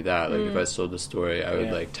used to do that. Like, if I sold a story, I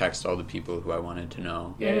would like text all the people who I wanted to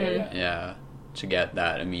know. Yeah. To get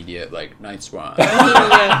that immediate, like, nice one.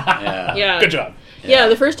 Yeah. Good job. Yeah,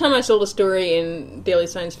 the first time I sold a story in Daily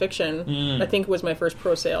Science Fiction, I think was my first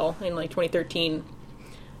pro sale in, like, 2013.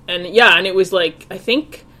 And, and it was, like, I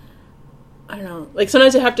don't know, like,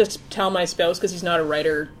 sometimes I have to tell my spouse, because he's not a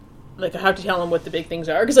writer, like, I have to tell him what the big things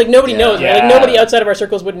are, because, like, nobody knows, right? Like, nobody outside of our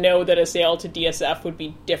circles would know that a sale to DSF would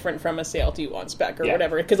be different from a sale to on spec or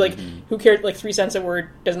whatever, because, like, who cares, like, 3 cents a word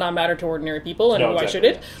does not matter to ordinary people, and why should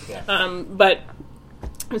it? But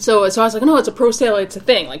so I was like, no, it's a pro sale, it's a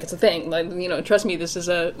thing, like, trust me, this is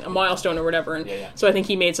a milestone or whatever, and so I think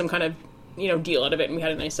he made some kind of deal out of it, and we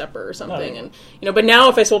had a nice supper or something. And but now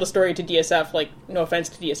if I sold a story to DSF, like, no offense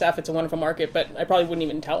to DSF, it's a wonderful market, but I probably wouldn't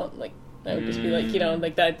even tell him. Like, I would just be like,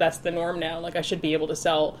 like that's the norm now. Like, I should be able to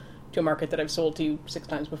sell to a market that I've sold to 6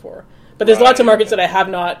 times before. But there's lots of markets that I have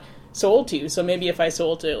not sold to. So maybe if I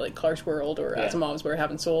sold to like Clark's World or Asimov's where I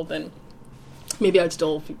haven't sold, then maybe I would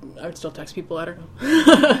still text people. I don't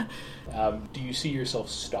know. Do you see yourself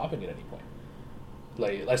stopping at any point?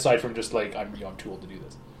 Like, aside from just like I'm too old to do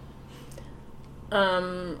this.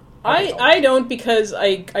 I don't, because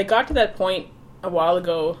I got to that point a while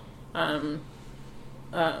ago.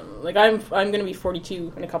 Like, I'm going to be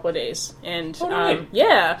 42 in a couple of days, and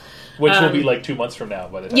which will be like 2 months from now.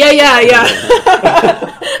 By the time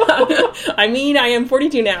I mean, I am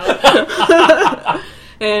 42 now,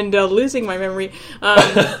 and losing my memory.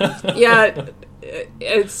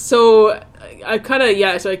 So I kind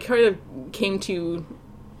of came to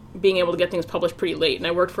being able to get things published pretty late, and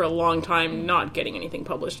I worked for a long time not getting anything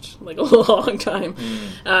published, like a long time.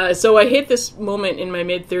 So I hit this moment in my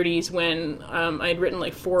mid-30s when I had written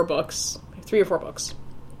like 3 or 4 books,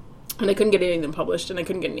 and I couldn't get any of them published, and I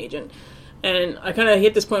couldn't get an agent. And I kind of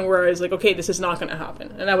hit this point where I was like, okay, this is not going to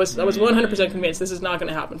happen. And I was 100% convinced this is not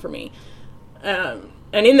going to happen for me. And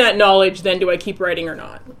in that knowledge, then do I keep writing or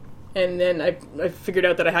not? And then I figured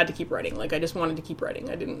out that I had to keep writing. Like, I just wanted to keep writing.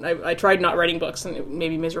 I tried not writing books, and it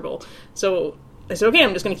made me miserable. So I said, okay,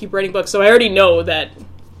 I'm just going to keep writing books. So I already know that,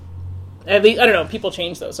 at least, I don't know, people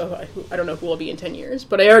change though, so I don't know who will be in 10 years.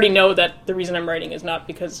 But I already know that the reason I'm writing is not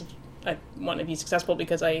because I want to be successful,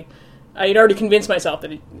 because I had already convinced myself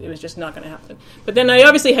that it was just not going to happen. But then I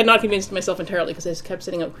obviously had not convinced myself entirely, because I just kept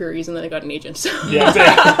setting up queries, and then I got an agent. So.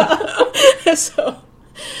 So,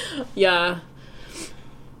 yeah.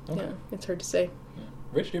 Okay. Yeah, it's hard to say.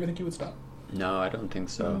 Rich, do you ever think you would stop? No, I don't think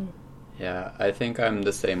so. Yeah, I think I'm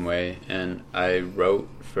the same way, and I wrote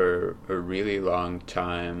for a really long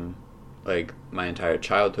time like my entire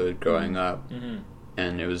childhood growing up,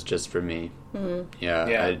 and it was just for me. Yeah,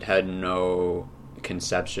 I had no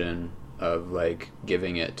conception of like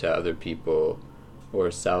giving it to other people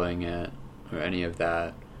or selling it or any of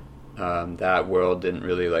that. That world didn't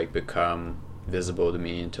really like become visible to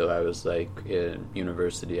me until I was like in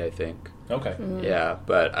university, I think. Okay. Yeah,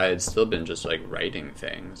 but I had still been just like writing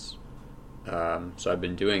things. So I've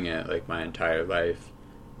been doing it like my entire life.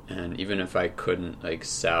 And even if I couldn't like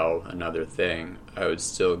sell another thing, I would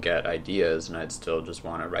still get ideas and I'd still just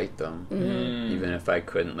want to write them. Even if I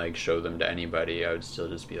couldn't like show them to anybody, I would still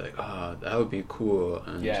just be like, oh, that would be cool.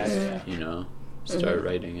 And you know, start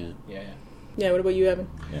writing it. Yeah, what about you, Evan?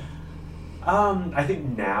 I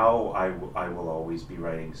think now I will always be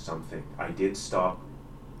writing something. I did stop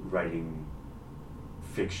writing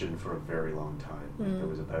fiction for a very long time. There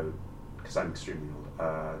was about, because I'm extremely old,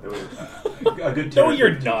 there was a good 10 No, or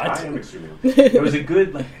you're 15 not. I am extremely old. There was a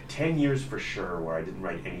good 10 years for sure where I didn't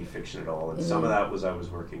write any fiction at all, and some of that was I was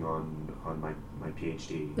working on my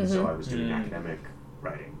PhD, and so I was doing academic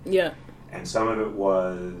writing. Yeah. And some of it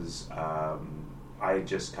was I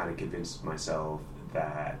just kind of convinced myself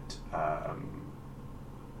that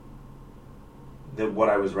that what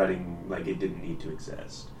I was writing, like, it didn't need to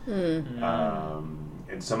exist.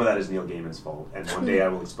 And some of that is Neil Gaiman's fault, and one day I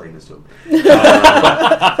will explain this to him.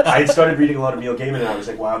 I had started reading a lot of Neil Gaiman, and I was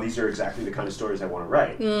like, wow, these are exactly the kind of stories I want to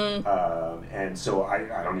write. And so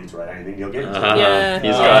I don't need to write anything Neil Gaiman's written. Yeah.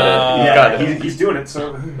 He's got it. He's doing it,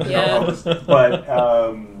 so... Yeah. But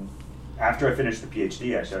after I finished the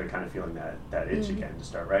PhD, I started kind of feeling that itch again to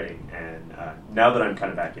start writing. And now that I'm kind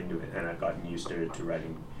of back into it, and I've gotten used to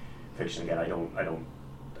writing fiction again, I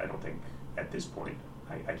don't think at this point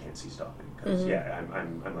I can't see stopping, because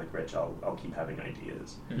I'm like Rich. I'll keep having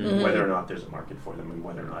ideas, whether or not there's a market for them, and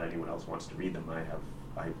whether or not anyone else wants to read them.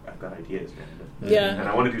 I've got ideas, man. Yeah. And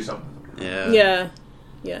I want to do something. Yeah,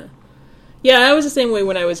 I was the same way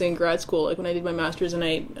when I was in grad school. Like when I did my master's and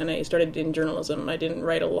I started in journalism, I didn't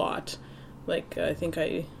write a lot. Like I think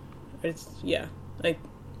like there's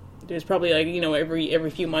probably like, you know, every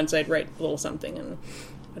few months I'd write a little something and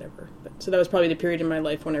whatever. But, so that was probably the period in my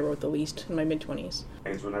life when I wrote the least, in my mid-20s.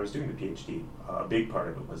 Because when I was doing the PhD, a big part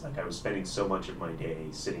of it was like I was spending so much of my day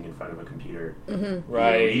sitting in front of a computer,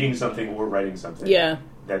 Right. reading something or writing something. Yeah.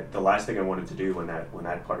 That the last thing I wanted to do when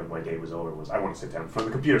that part of my day was over was I want to sit down in front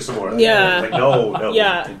of the computer some more. Yeah. I was like, no.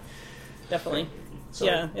 Yeah. Definitely. So,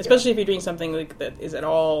 yeah, especially if you're doing something like that is at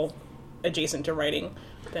all adjacent to writing,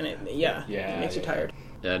 then it makes you tired.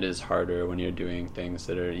 That is harder when you're doing things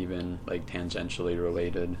that are even like tangentially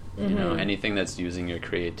related. You know, anything that's using your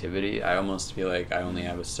creativity, I almost feel like I only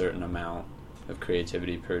have a certain amount of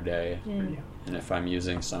creativity per day. And if I'm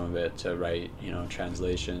using some of it to write, you know,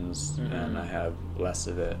 translations, then I have less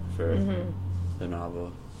of it for the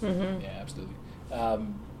novel. Yeah, absolutely.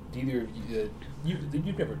 Either of you,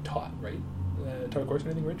 you've never taught, right? Taught a course or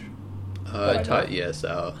anything, Rich? I taught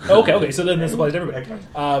ESL. Okay, so then this applies to everybody.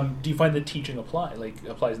 Do you find that teaching applies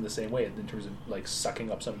in the same way in terms of like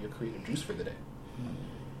sucking up some of your creative juice for the day?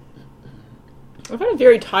 I find it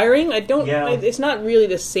very tiring. I don't. Yeah. It's not really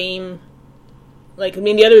the same. Like, I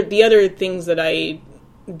mean, the other things that I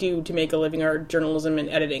do to make a living are journalism and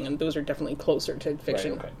editing, and those are definitely closer to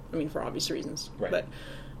fiction. Right, okay. I mean, for obvious reasons. Right. But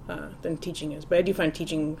than teaching is. But I do find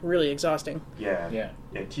teaching really exhausting. Yeah.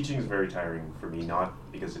 Teaching is very tiring for me, not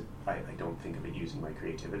because I don't think of it using my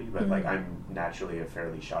creativity, but like I'm naturally a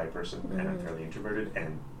fairly shy person and I'm fairly introverted,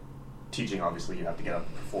 and teaching, obviously you have to get up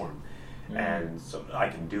and perform, and so I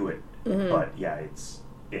can do it, but yeah,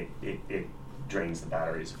 it drains the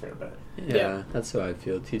batteries a fair bit. Yeah, that's how I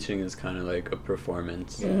feel. Teaching is kind of like a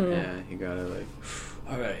performance. Yeah, you gotta like,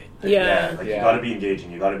 all right. Yeah. You gotta be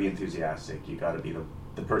engaging, you gotta be enthusiastic, you gotta be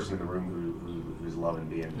the person in the room who's loving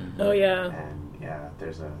being. Oh yeah. And yeah,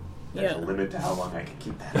 there's a limit to how long I can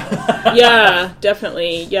keep that up. Yeah,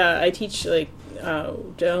 definitely. Yeah, I teach I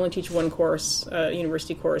only teach one course,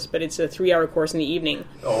 university course, but it's a 3-hour course in the evening.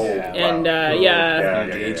 Oh, and wow.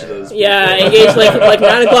 Engage those. Yeah, I engage like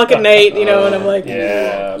 9 o'clock at night, you know, and I'm like,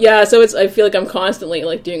 so I feel like I'm constantly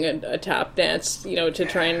like doing a tap dance, you know, to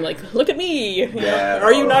try and like, look at me,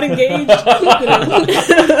 are you not engaged? You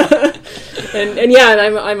know?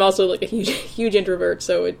 and I'm also like a huge introvert,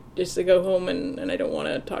 so it just to go home and I don't want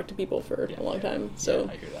to talk to people for a long time. So,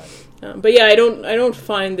 I hear that. but yeah, I don't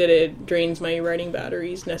find that it drains my writing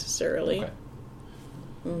batteries necessarily.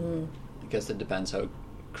 Okay. I guess it depends how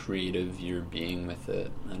creative you're being with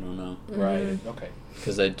it. I don't know. Right. Okay.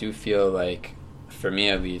 Because I do feel like, for me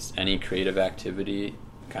at least, any creative activity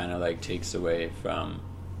kind of like takes away from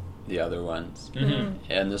the other ones. Mm-hmm.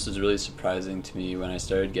 And this was really surprising to me when I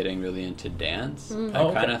started getting really into dance. Mm.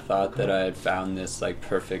 I kind of thought that I had found this like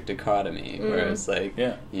perfect dichotomy where it's like,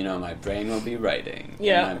 Yeah. you know, my brain will be writing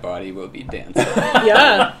Yeah. and my body will be dancing.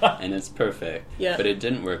 Yeah. And it's perfect. Yeah. But it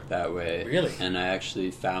didn't work that way. Really? And I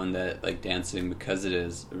actually found that like dancing, because it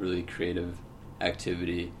is a really creative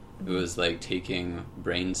activity, it was like taking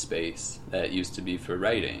brain space that used to be for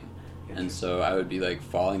writing. And so I would be like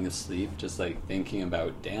falling asleep just like thinking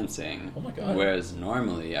about dancing. Oh my God. Whereas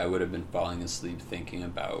normally I would have been falling asleep thinking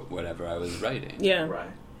about whatever I was writing. Yeah.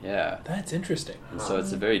 Right. Yeah. That's interesting. And so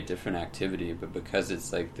it's a very different activity, but because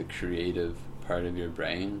it's like the creative part of your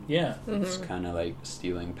brain, Yeah. it's kind of like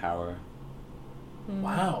stealing power.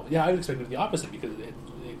 Wow. Yeah, I would expect it the opposite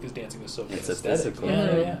because dancing is so It's a aesthetic. physical Yeah,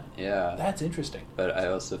 thing. yeah. Yeah. That's interesting. But I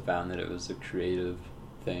also found that it was a creative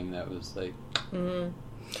thing that was like,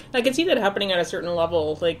 I can see that happening at a certain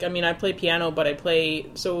level. Like, I mean, I play piano, but I play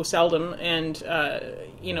so seldom and,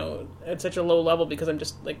 you know, at such a low level because I'm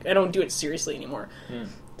just, like, I don't do it seriously anymore.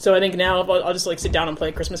 So I think now I'll just, like, sit down and play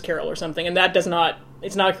a Christmas Carol or something, and that does not,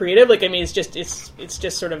 it's not creative. Like, I mean, it's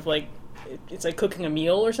just sort of, like, it's like cooking a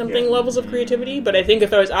meal or something, levels of creativity. But I think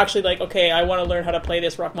if I was actually like, okay, I want to learn how to play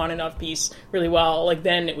this Rachmaninoff piece really well, like,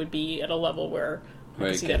 then it would be at a level where I Where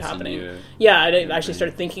can it see that gets in happening. your- Yeah, I actually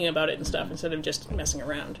started thinking about it and stuff instead of just messing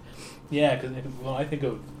around. Yeah, because when I think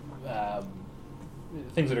of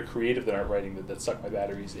things that are creative that aren't writing that suck my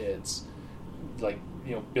batteries, it's like,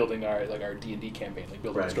 you know, building our D&D campaign, like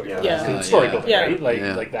building a Right, story. yeah. Yeah. It's story Yeah. building, Yeah. right? Like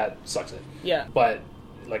Yeah. like that sucks it. Yeah. But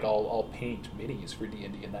like I'll paint minis for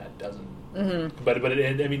D&D, and that doesn't. But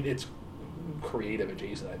I mean, it's creative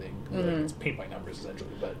adjacent. I think like, it's paint by numbers essentially.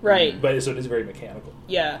 But Right. But so it is very mechanical.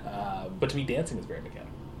 Yeah. But to me, dancing is very mechanical.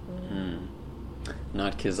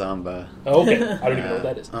 not Kizomba. Oh, okay. I don't even know what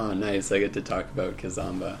that is. Oh, nice. I get to talk about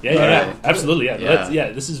Kizomba. Yeah, absolutely. Yeah,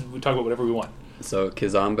 Yeah. This is we talk about whatever we want. So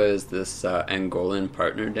Kizomba is this Angolan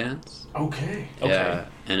partner dance. Okay. Okay. Yeah,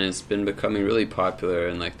 and it's been becoming really popular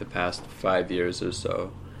in like the past 5 years or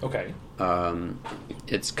so. Okay.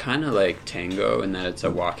 It's kind of like tango in that it's a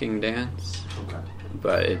walking dance, Okay.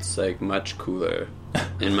 but it's like much cooler,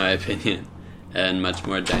 in my opinion, and much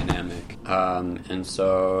more dynamic. And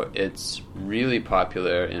so it's really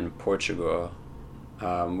popular in Portugal,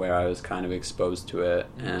 where I was kind of exposed to it,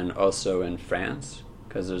 and also in France,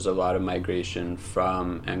 because there's a lot of migration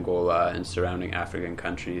from Angola and surrounding African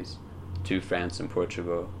countries to France and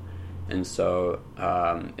Portugal. And so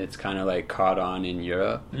it's kind of like caught on in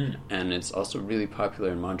Europe, and it's also really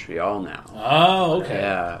popular in Montreal now. Oh, okay.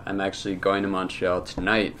 Yeah, I'm actually going to Montreal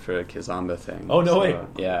tonight for a Kizomba thing. Oh, no way.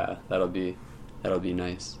 Yeah, that'll be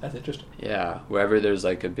nice. That's interesting. Yeah, wherever there's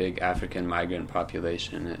like a big African migrant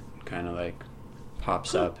population, it kind of like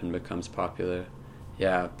pops up and becomes popular.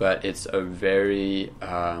 Yeah, but it's a very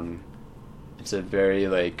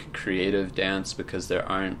like creative dance because there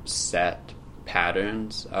aren't set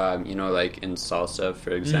patterns. You know, like in salsa,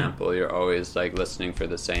 for example, you're always like listening for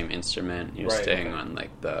the same instrument. You're Right, staying okay. on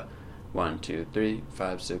like the 1, 2, 3,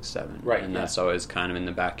 5, 6, 7, Right, and yeah. that's always kind of in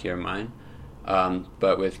the back of your mind.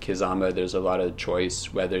 But with Kizomba, there's a lot of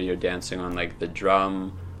choice whether you're dancing on like the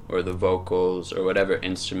drum or the vocals or whatever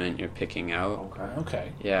instrument you're picking out. Okay.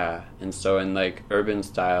 Okay. Yeah, and so in like urban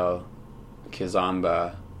style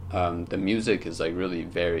Kizomba, the music is like really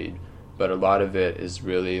varied, but a lot of it is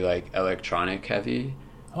really like electronic heavy,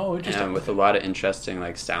 Oh, interesting. and with a lot of interesting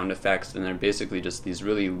like sound effects, and they're basically just these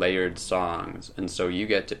really layered songs, and so you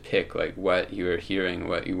get to pick like what you're hearing,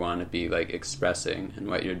 what you want to be like expressing, and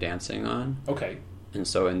what you're dancing on. Okay. And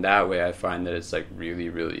so in that way, I find that it's like really,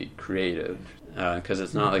 really creative because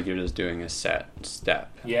it's not like you're just doing a set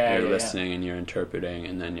step. Yeah, you're yeah, listening and you're interpreting,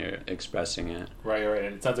 and then you're expressing it. Right.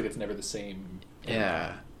 And it sounds like it's never the same.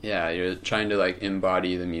 Yeah, yeah. You're trying to like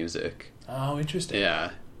embody the music. Oh, interesting.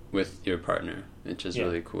 Yeah, with your partner, which is Yeah.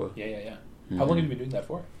 really cool. Yeah. How long have you been doing that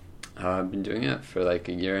for? I've been doing it for like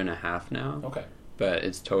 1.5 years now. Okay. But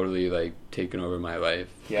it's totally like taken over my life.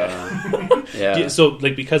 Yeah. Yeah. So,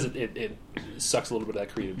 like, because it sucks a little bit of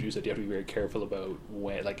that creative juice, that you have to be very careful about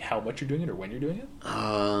when, like, how much you're doing it or when you're doing it,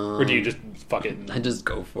 or do you just fuck it? And... I just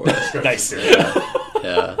go for it. Nice.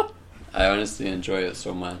 Yeah. I honestly enjoy it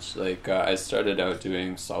so much. Like, I started out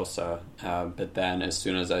doing salsa, but then as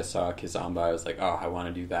soon as I saw Kizomba, I was like, oh, I want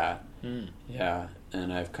to do that. Yeah,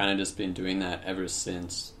 and I've kind of just been doing that ever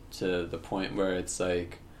since, to the point where it's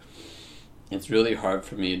like, it's really hard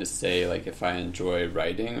for me to say, like, if I enjoy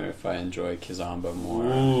writing or if I enjoy Kizomba more.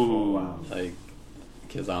 Ooh. Wow. Like,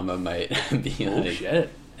 Kizomba might be, Oh, like, shit.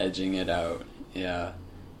 edging it out. Yeah.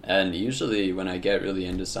 And usually when I get really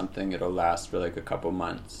into something, it'll last for like a couple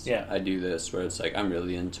months. Yeah. I do this where it's like, I'm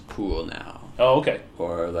really into pool now. Oh, okay.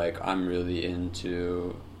 Or like I'm really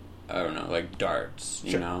into, I don't know, like darts,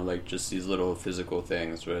 you Sure. know, like just these little physical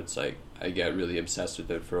things where it's like I get really obsessed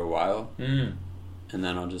with it for a while Mm. and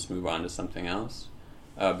then I'll just move on to something else.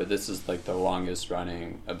 But this is like the longest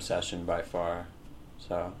running obsession by far,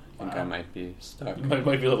 so I think I Wow. might be stuck. You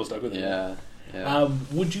might be a little stuck with it. Yeah, yeah.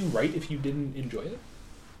 Would you write if you didn't enjoy it?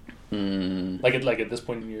 Mm, Like at this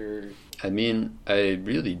point in your... I mean, I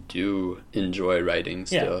really do enjoy writing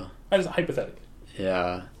still. I just hypothetically.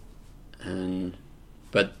 Yeah,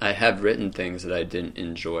 but I have written things that I didn't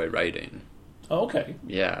enjoy writing. Oh, okay.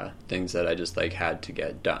 Yeah, things that I just like had to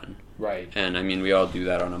get done. Right. And I mean, we all do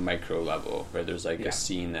that on a micro level, where there's like Yeah. a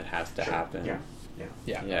scene that has to Sure. happen. Yeah.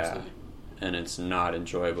 Yeah. Yeah. Absolutely. And it's not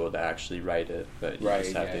enjoyable to actually write it, but you Right,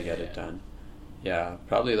 just have yeah, to get yeah, it yeah. done. Yeah,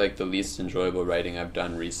 probably like the least enjoyable writing I've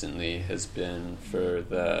done recently has been for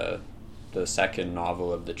the second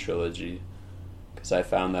novel of the trilogy, because I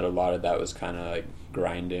found that a lot of that was kind of like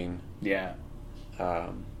grinding. Yeah.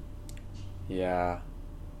 Yeah,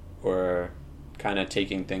 or kind of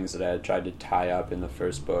taking things that I had tried to tie up in the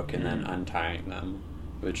first book and then untying them,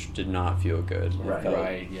 which did not feel good. Right.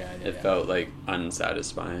 Right. Yeah. It felt like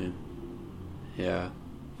unsatisfying. Yeah.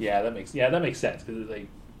 Yeah, that makes sense because like,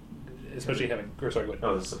 especially having. Or sorry, go ahead.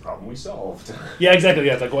 No, this is a problem we solved. Yeah, exactly.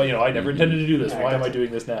 Yeah, it's like, well, I never intended to do this. Yeah, Why am I gotcha.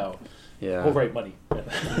 doing this now? Yeah. Oh, right, money.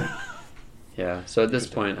 Yeah. So at this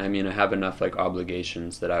point, I mean, I have enough like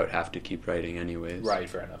obligations that I would have to keep writing anyways. Right.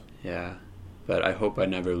 Fair enough. Yeah. But I hope I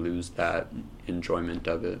never lose that enjoyment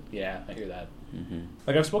of it. Yeah, I hear that. Hmm.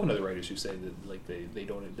 Like I've spoken to other writers who say that like they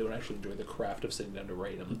don't actually enjoy the craft of sitting down to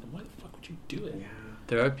write. I'm like, then why the fuck would you do it?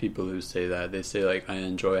 There are people who say that. They say like, I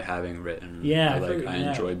enjoy having written. Yeah, Or, I've like heard- I yeah.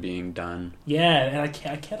 enjoy being done. Yeah, and I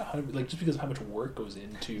can't like just because of how much work goes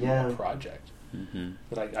into Yeah. a project. Hmm.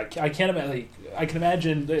 But I can't imagine. Like, I can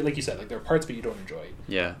imagine, like you said, like there are parts of it you don't enjoy.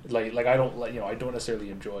 Yeah. Like I don't like I don't necessarily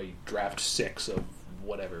enjoy draft 6 of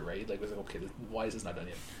whatever, right? Like it's like, okay, why is this not done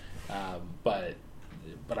yet?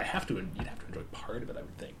 But I have to. You'd have to enjoy part of it, I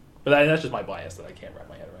would think. But that's just my bias that I can't wrap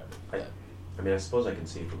my head around it. I mean, I suppose I can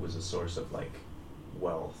see if it was a source of like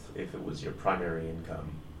wealth, if it was your primary income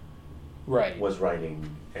Right. was writing,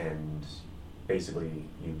 and basically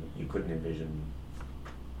you couldn't envision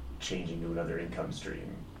changing to another income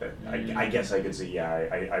stream. That I guess I could say, yeah,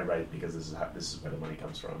 I write because this is where the money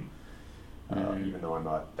comes from. Even though I'm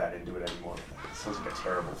not that into it anymore. It sounds like a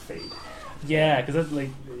terrible fate. Yeah, because that's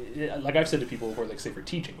like I've said to people before, like say for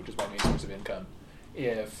teaching, which is my main source of income.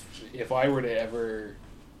 If I were to ever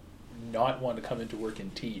not want to come into work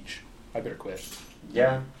and teach, I better quit.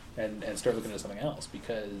 Yeah. And start looking at something else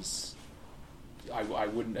because I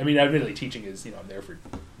wouldn't. I mean, admittedly, teaching is I'm there for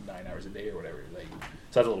 9 hours a day or whatever. Like,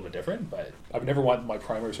 so that's a little bit different. But I've never wanted my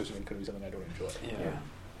primary source of income to be something I don't enjoy. Yeah.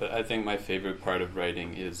 But I think my favorite part of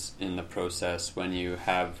writing is in the process when you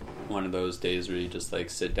have one of those days where you just like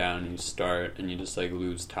sit down and you start and you just like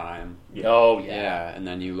lose time. Yeah. Oh Yeah, and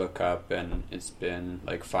then you look up and it's been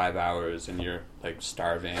like 5 hours and you're like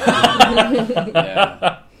starving.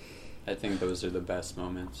 Yeah. I think those are the best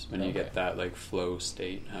moments when you get that like flow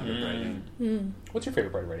state out of writing. What's your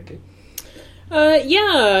favorite part of writing, Kate?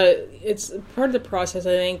 Yeah, it's part of the process.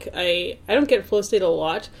 I think I don't get flow state a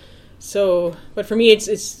lot, so but for me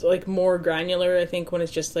it's like more granular. I think when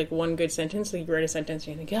it's just like one good sentence, like you write a sentence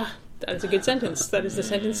and you think, yeah, that is a good sentence. That is the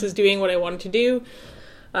sentence is doing what I wanted to do.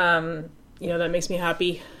 That makes me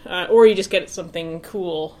happy. Or you just get something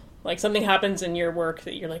cool. Like something happens in your work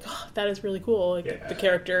that you're like, oh, that is really cool. Like the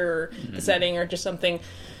character or the setting or just something.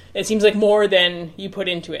 It seems like more than you put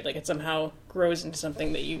into it. Like it somehow grows into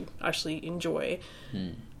something that you actually enjoy.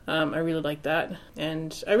 I really like that.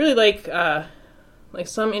 And I really like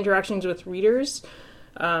some interactions with readers.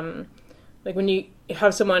 Like when you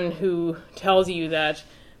have someone who tells you that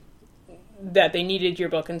they needed your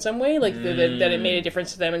book in some way, like that it made a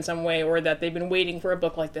difference to them in some way, or that they've been waiting for a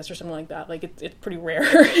book like this or something like that. Like it's pretty rare,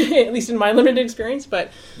 at least in my limited experience.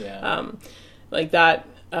 But like that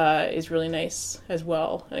is really nice as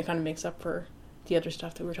well, and it kind of makes up for the other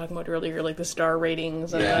stuff that we were talking about earlier, like the star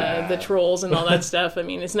ratings and the trolls and all that stuff. I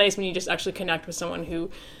mean, it's nice when you just actually connect with someone who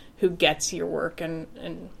gets your work and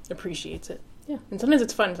appreciates it. Yeah, and sometimes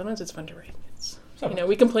it's fun. Sometimes it's fun to write.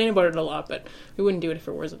 We complain about it a lot, but we wouldn't do it if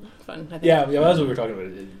it wasn't fun. I think. Yeah, that's what we were talking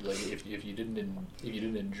about. Like, if you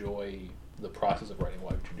didn't enjoy the process of writing,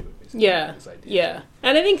 why would you do it? Basically, this idea. Yeah.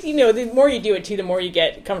 And I think the more you do it too, the more you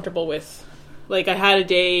get comfortable with. Like I had a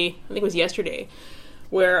day, I think it was yesterday,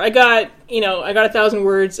 where I got 1,000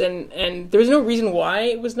 words, and there was no reason why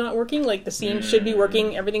it was not working. Like, the scene should be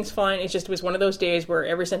working, everything's fine. It was one of those days where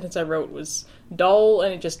every sentence I wrote was dull,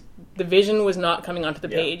 and the vision was not coming onto the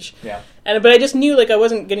page. Yeah. But I just knew, like, I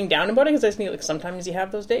wasn't getting down about it, because I just knew, like, sometimes you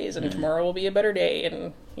have those days, and tomorrow will be a better day,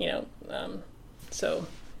 and, so...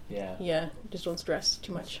 Yeah, just don't stress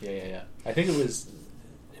too much. Yeah. I think it was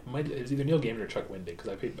either Neil Gaiman or Chuck Wendig, because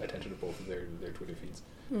I paid attention to both of their Twitter feeds.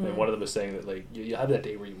 And one of them was saying that, like, you have that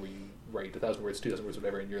day where you write 1,000 words, 2,000 words,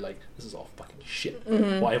 whatever, and you're like, this is all fucking shit.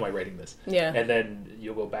 Why am I writing this? Yeah. And then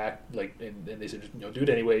you'll go back, like, and they said, do it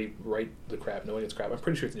anyway, write the crap, knowing it's crap. I'm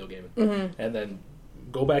pretty sure it's Neil Gaiman. And then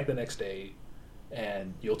go back the next day,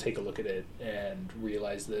 and you'll take a look at it and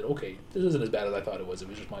realize that, okay, this isn't as bad as I thought it was. It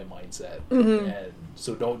was just my mindset. And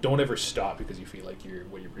so don't ever stop because you feel like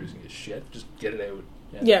what you're producing is shit. Just get it out.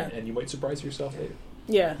 And you might surprise yourself later.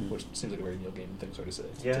 Yeah. Which seems like a very Neil Gaiman thing sort of say.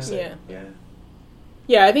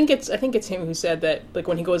 Yeah, I think it's him who said that, like,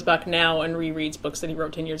 when he goes back now and rereads books that he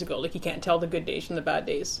wrote 10 years ago, like, he can't tell the good days from the bad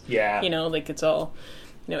days. Yeah. Like, it's all,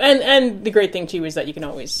 and the great thing too is that you can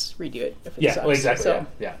always redo it if it sucks. Well, exactly. So,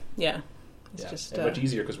 yeah. It's just and much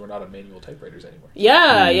easier because we're not on manual typewriters anymore.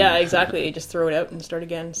 Yeah, exactly. Just throw it out and start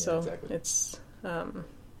again. So exactly. It's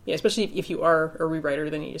especially if you are a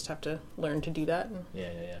rewriter, then you just have to learn to do that.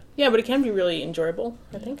 Yeah, but it can be really enjoyable,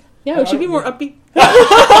 I think. Yeah, it should be more upbeat.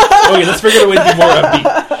 Okay, let's figure out a way to be more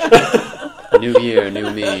upbeat. New year,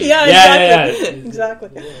 new me. Yeah, exactly.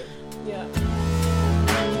 Yeah.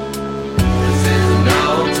 This is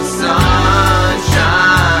no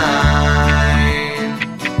sunshine.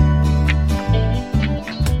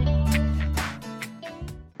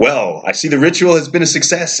 Well, I see the ritual has been a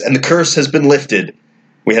success and the curse has been lifted.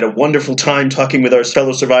 We had a wonderful time talking with our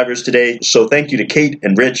fellow survivors today, so thank you to Kate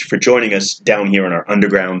and Rich for joining us down here in our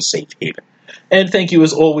underground safe haven. And thank you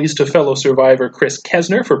as always to fellow survivor Chris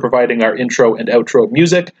Kesner for providing our intro and outro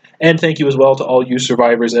music. And thank you as well to all you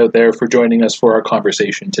survivors out there for joining us for our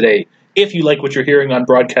conversation today. If you like what you're hearing on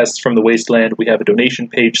Broadcasts from the Wasteland, we have a donation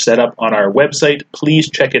page set up on our website. Please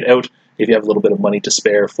check it out if you have a little bit of money to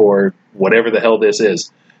spare for whatever the hell this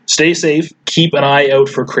is. Stay safe, keep an eye out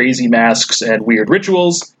for crazy masks and weird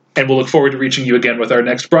rituals, and we'll look forward to reaching you again with our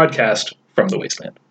next broadcast from the Wasteland.